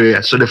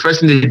malaria. So the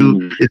first thing they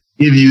do is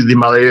give you the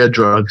malaria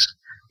drugs.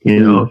 You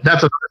know,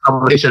 that's a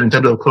combination in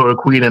terms of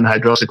chloroquine and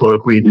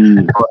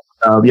hydroxychloroquine.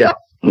 Yeah.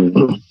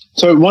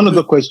 So one of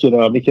the questions,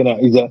 McKenna,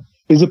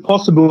 is it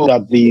possible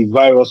that the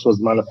virus was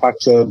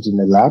manufactured in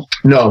a lab?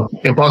 No,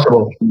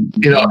 impossible.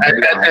 You know,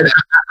 and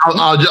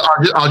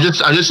I'll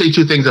just say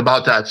two things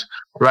about that,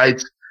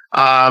 right?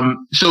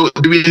 So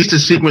we released the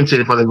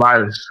sequencing for the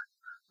virus,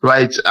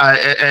 right?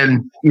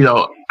 And you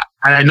know,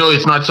 and I know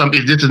it's not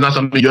something. This is not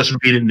something you just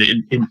read in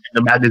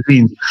the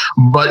magazines.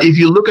 But if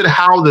you look at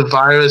how the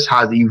virus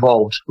has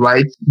evolved,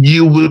 right,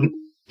 you would,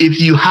 if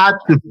you had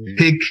to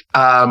pick,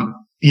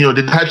 you know,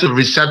 the types of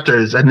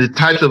receptors and the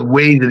types of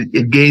ways that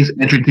it gains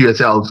entry to your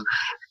cells,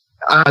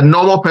 a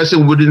normal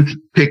person wouldn't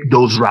pick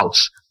those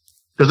routes.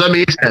 Does that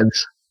make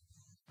sense?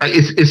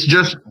 It's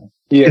just,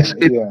 it's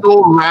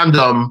so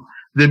random.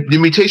 The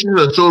mutations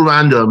are so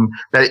random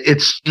that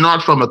it's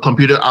not from a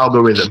computer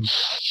algorithm.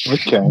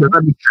 Okay. Does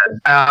that make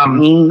sense?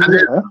 And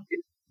then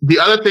the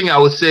other thing I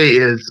would say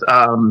is,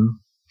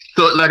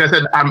 so like I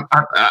said, I'm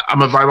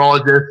a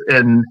virologist,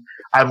 and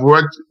I've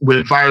worked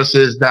with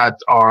viruses that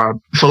are,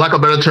 for lack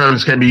of better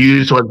terms, can be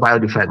used towards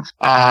biodefense.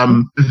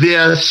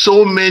 There are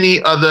so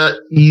many other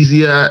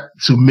easier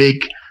to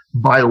make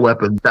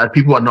bioweapons that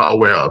people are not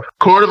aware of.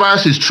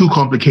 Coronavirus is too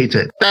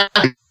complicated.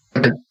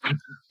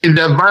 If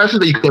there are viruses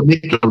that you can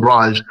make in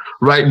garage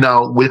right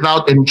now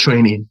without any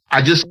training,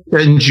 I just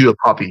send you a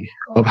copy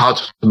of how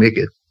to make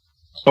it.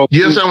 Do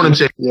you understand what I'm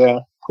saying? Yeah.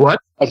 What?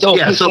 So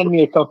send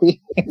me a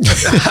copy.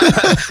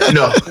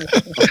 No.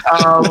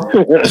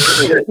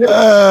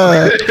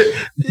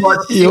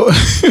 But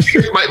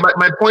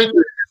my point,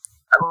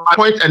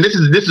 and this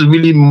is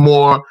really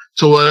more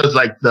towards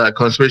like the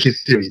conspiracy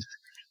theories.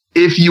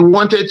 If you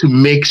wanted to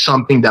make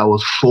something that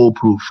was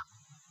foolproof,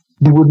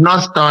 you would not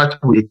start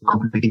with a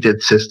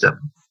complicated system.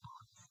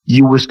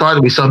 You will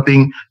start with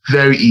something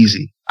very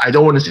easy. I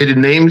don't want to say the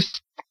names,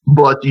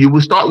 but you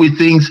will start with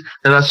things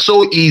that are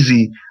so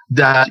easy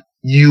that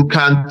you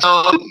can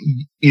tell,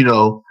 you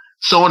know,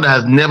 someone that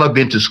has never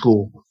been to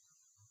school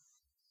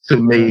to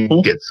make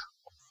it.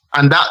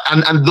 And that,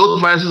 and those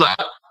viruses are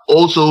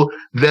also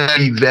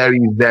very, very,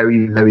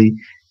 very, very,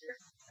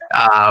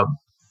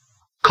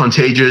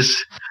 contagious,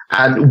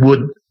 and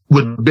would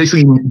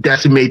basically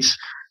decimate,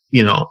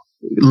 you know,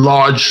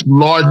 large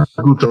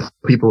groups of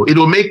people. It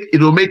will make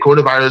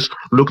coronavirus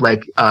look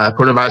like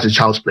coronavirus is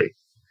child's play.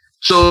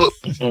 So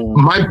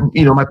my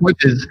point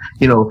is,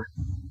 you know,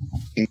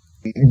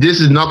 this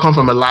is not come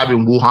from a lab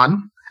in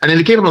Wuhan. And if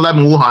it came from a lab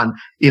in Wuhan,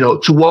 you know,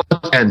 to what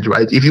end,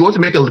 right? If you want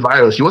to make a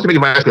virus, you want to make a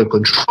virus with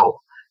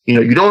control. You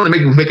know, you don't want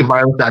to make a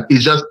virus that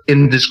is just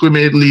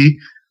indiscriminately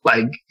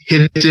like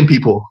hitting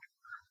people,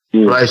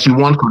 right? So you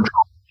want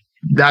control.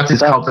 That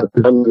is how.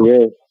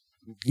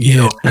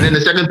 Yeah. And then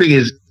the second thing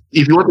is,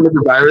 if you want to make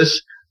a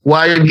virus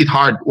Why make it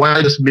hard?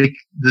 Why just make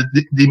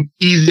the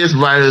easiest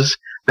virus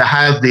that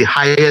has the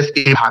highest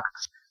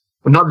impact?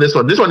 But not this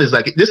one. This one is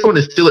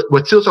still,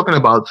 we're still talking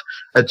about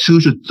a 2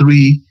 to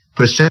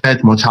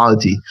 3%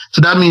 mortality.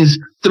 So that means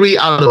 3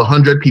 out of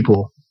 100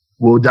 people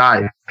will die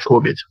of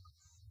COVID.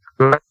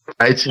 Right?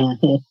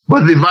 Mm-hmm.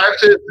 But the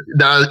viruses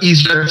that are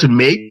easier to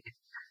make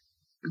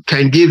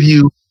can give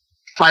you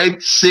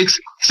 5, 6,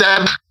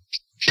 7,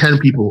 10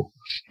 people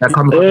that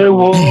come.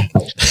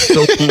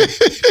 So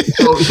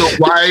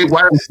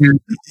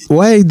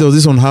why does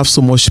this one have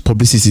so much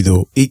publicity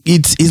though?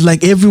 It's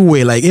like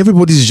everywhere, like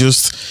everybody's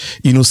just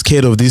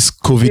scared of this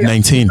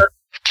COVID-19.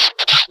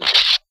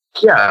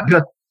 Yeah,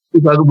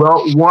 because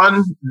well,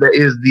 one, there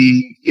is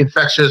the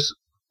infectious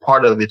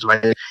part of it,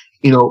 right?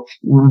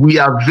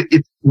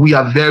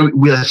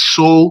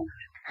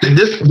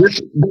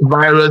 This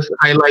virus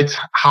highlights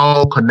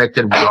how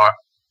connected we are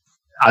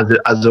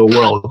as a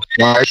world,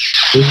 right?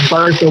 It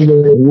started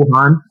somewhere in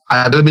Wuhan.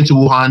 I've never been to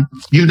Wuhan.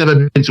 You've never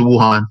been to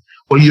Wuhan,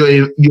 but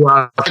you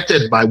are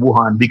affected by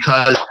Wuhan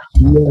because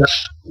of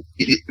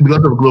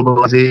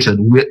globalization.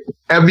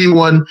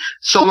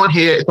 Someone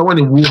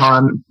in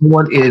Wuhan,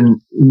 someone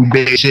in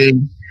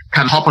Beijing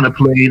can hop on a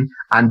plane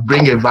and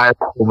bring a virus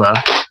over.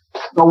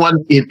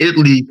 Someone in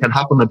Italy can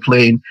hop on a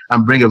plane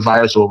and bring a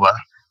virus over.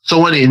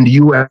 Someone in the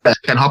US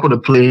can hop on a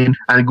plane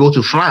and go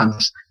to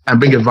France and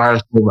bring a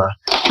virus over.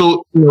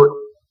 So,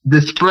 the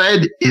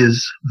spread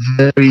is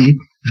very,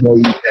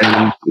 very,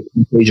 very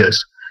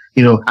contagious.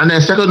 And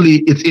then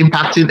secondly, it's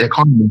impacting the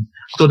economy.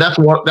 So that's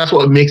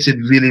what makes it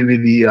really,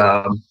 really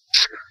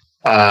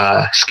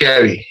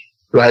scary,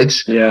 right?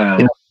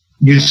 Yeah.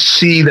 You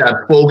see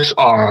that folks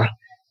are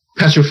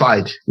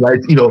petrified, right?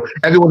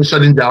 Everyone is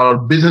shutting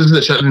down, businesses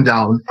are shutting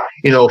down,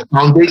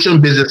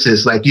 foundation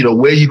businesses, like,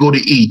 where you go to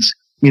eat,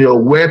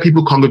 where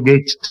people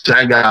congregate to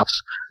hang out,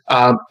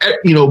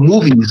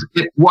 movies,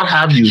 what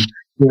have you.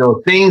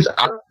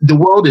 The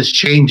world is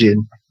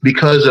changing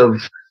because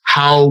of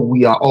how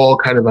we are all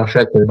kind of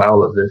affected by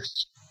all of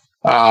this.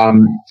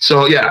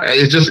 So yeah,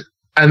 it's just,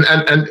 and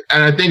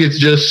I think it's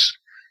just,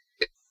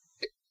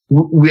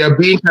 we are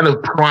being kind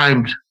of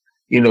primed,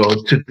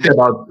 to think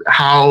about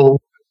how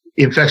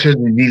infectious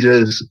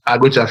diseases are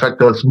going to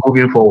affect us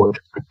moving forward.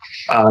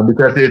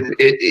 Because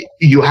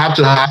you have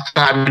to have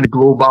a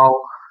global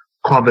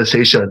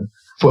conversation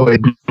for a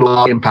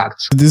global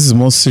impact. This is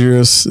more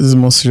serious. This is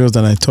more serious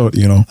than I thought.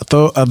 I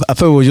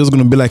thought it was just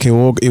going to be like a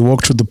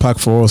walk through the park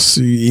for us.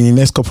 In the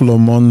next couple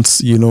of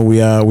months, we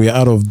are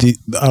out of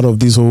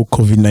this whole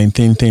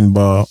COVID-19 thing.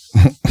 But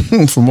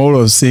from all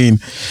I've seen,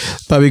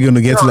 probably going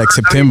to get to like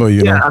September.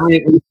 I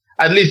mean,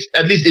 at least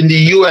in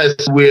the US,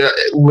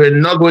 we're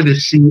not going to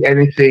see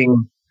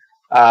anything,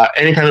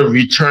 any kind of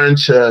return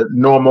to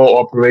normal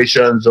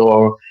operations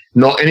or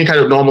any kind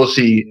of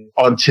normalcy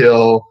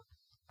until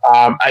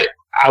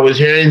I was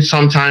hearing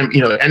sometime,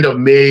 end of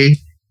May,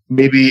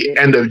 maybe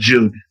end of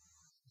June,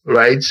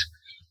 right?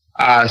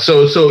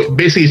 So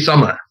basically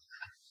summer,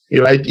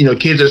 right?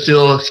 Kids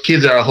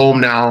are at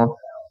home now.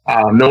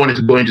 No one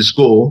is going to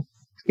school,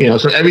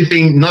 so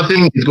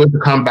nothing is going to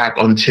come back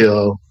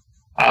until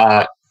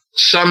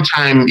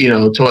sometime,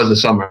 towards the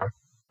summer.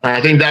 And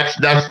I think that's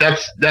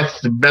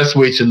the best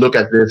way to look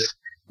at this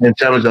in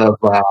terms of,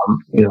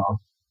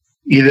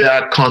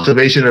 either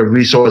conservation of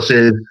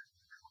resources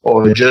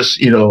or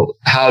just,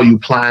 how you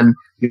plan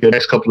your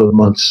next couple of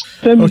months.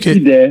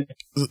 Okay.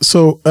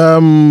 So,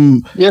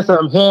 yes,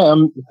 I'm here.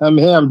 I'm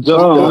here. I'm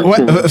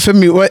just.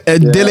 Femi,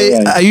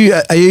 Dele, are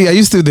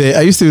you still there?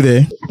 Are you still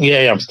there?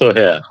 Yeah, I'm still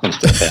here.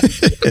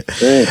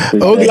 Okay.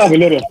 I have a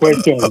lot of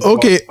questions.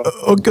 Okay,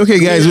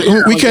 guys.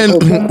 We can.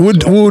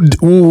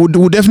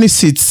 We'll definitely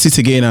sit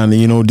again and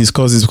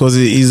discuss this because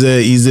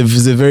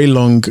it's a very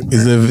long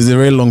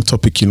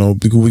topic.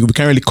 Because we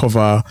can't really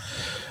cover.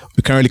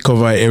 We can't really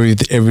cover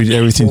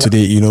everything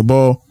today,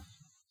 but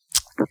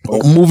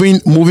moving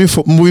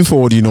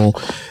forward,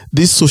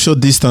 this social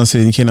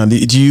distancing,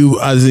 do you,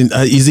 as in,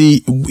 is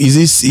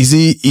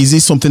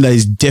it something that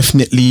is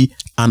definitely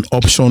an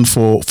option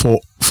for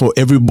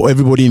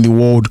everybody in the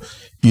world,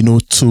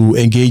 to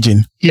engage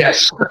in?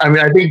 Yes, I mean,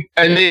 I think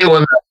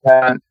anyone that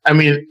can. I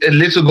mean, a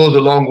little goes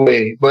a long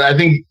way, but I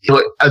think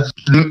as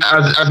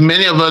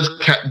many of us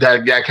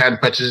that can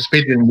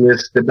participate in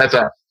this, the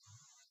better.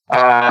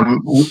 I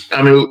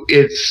mean,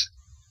 it's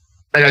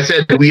like I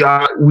said, we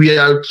are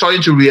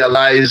starting to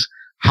realize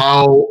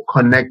how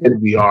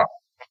connected we are.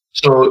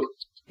 So,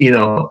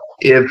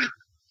 if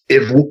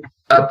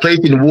a place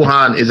in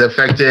Wuhan is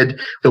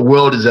affected, the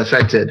world is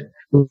affected.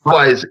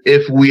 Otherwise,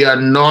 if we are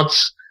not,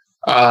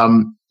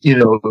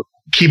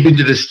 keeping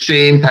to the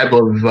same type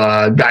of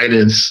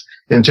guidance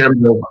in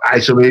terms of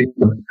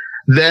isolation,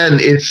 then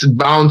it's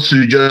bound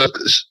to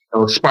just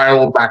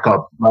spiral back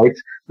up, right?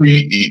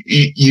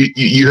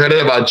 You heard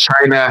about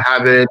China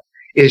having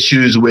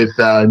issues with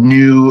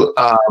new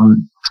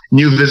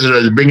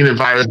visitors bringing the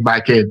virus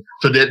back in.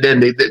 So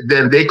then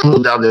they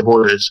close down their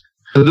borders.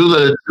 So those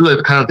are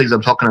the kind of things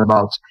I'm talking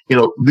about.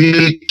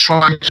 Really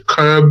trying to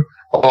curb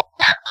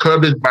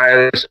this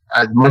virus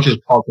as much as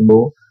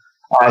possible.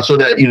 so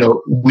that we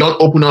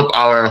don't open up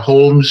our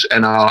homes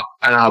and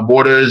our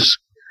borders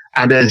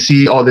and then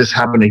see all this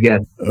happen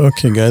again.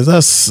 Okay, guys,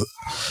 that's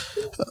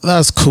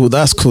cool.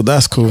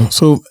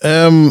 So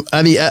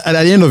at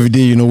the end of the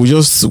day, we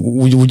just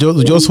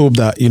hope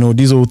that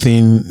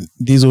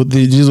this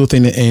whole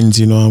thing ends,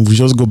 and we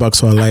just go back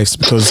to our lives,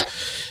 because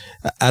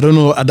I don't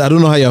know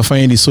how you're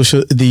finding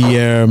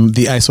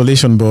the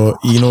isolation, but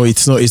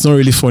it's not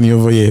really funny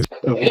over here.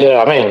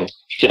 Yeah, I mean,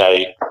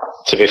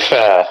 to be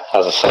fair,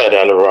 as I said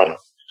earlier on,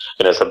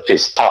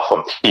 it's tough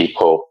on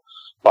people,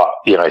 but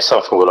it's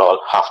something we'll all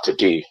have to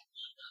do,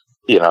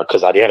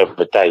 because at the end of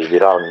the day, we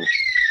don't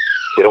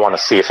want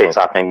to see things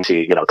happening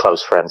to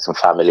close friends and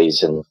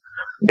families, and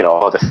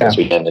all the things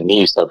we get in the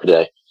news every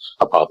day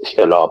about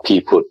a lot of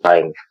people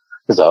dying.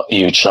 There's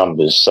huge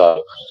numbers,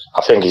 so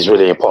I think it's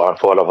really important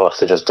for all of us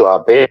to just do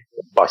our bit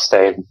by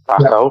staying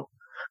back home.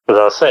 Because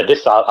as I said,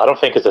 I don't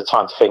think it's a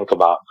time to think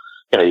about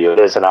you're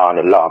losing out on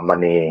a lot of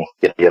money,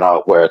 you're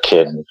not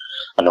working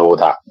and all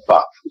that,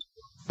 but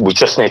we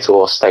just need to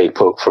all stay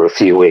put for a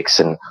few weeks,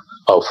 and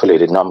hopefully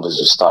the numbers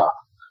will start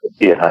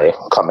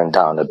coming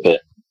down a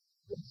bit.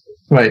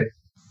 Right,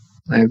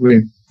 I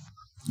agree.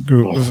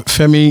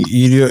 Femi,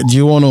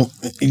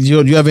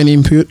 do you have any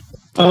input?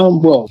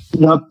 Well,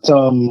 not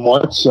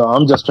much.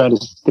 I'm just trying to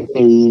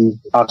stay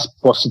as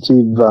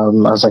positive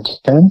as I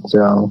can.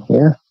 So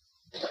yeah,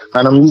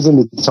 and I'm using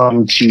the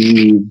time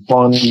to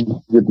bond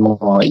with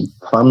my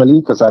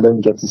family, because I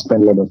don't get to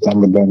spend a lot of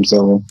time with them.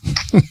 So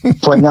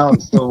for now, I'm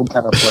still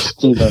kind of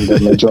positive and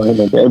I'm enjoying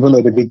it, even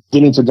though they're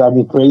beginning to drive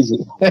me crazy.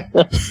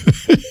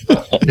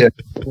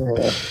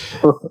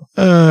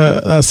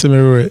 That's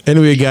similar.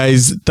 Anyway,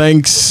 guys,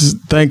 thanks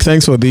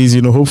for this.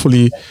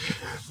 Hopefully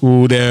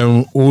would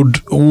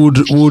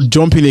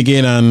jump in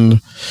again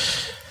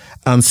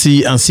and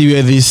see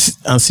where this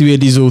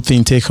whole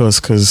thing takes us,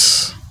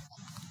 because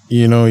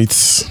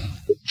it's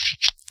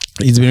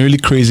been really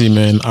crazy,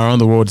 man, around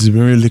the world. It's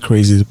been really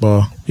crazy,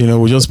 but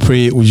we just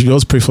pray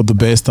for the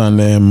best,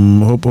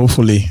 and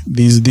hopefully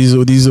this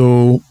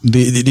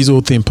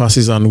whole thing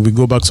passes and we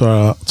go back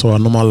to our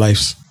normal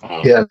lives.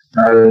 Yeah,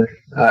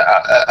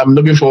 I'm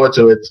looking forward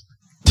to it.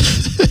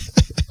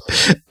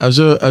 I'm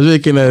sure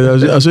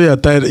you're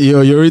tired.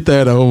 You're already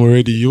tired at home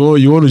already. You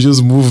want to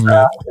just move,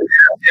 man.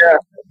 Yeah,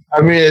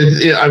 I mean,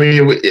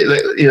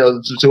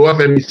 to what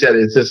Femi said,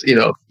 it's just you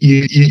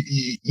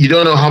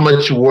don't know how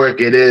much work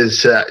it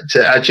is to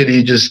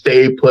actually just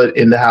stay put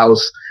in the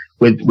house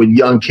with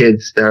young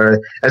kids that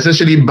are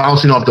essentially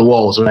bouncing off the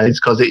walls, right?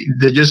 Because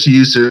they're just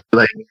used to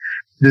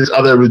this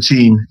other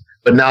routine,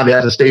 but now they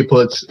have to stay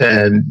put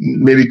and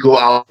maybe go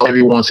out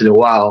every once in a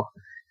while,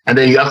 and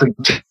then you have to.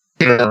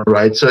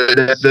 Right, so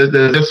there's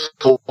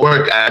difficult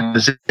work at the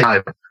same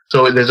time.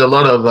 So there's a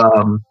lot of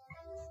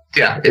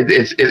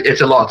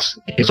it's a lot.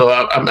 So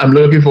I'm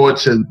looking forward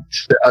to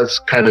us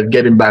kind of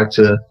getting back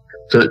to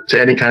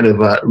any kind of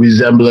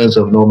resemblance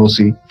of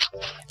normalcy.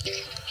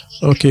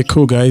 Okay,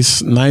 cool,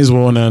 guys. Nice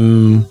one,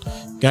 and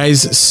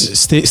guys,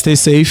 stay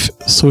safe,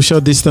 social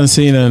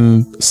distancing,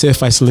 and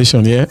self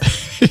isolation. Yeah.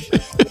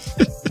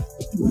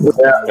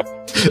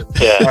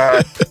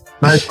 Yeah.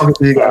 Nice talking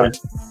to you guys.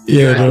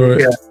 Yeah.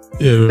 Yeah.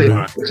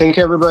 Yeah. Thank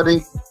you,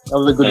 everybody.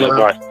 Have a good one.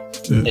 Bye.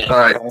 Yeah. All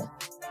right.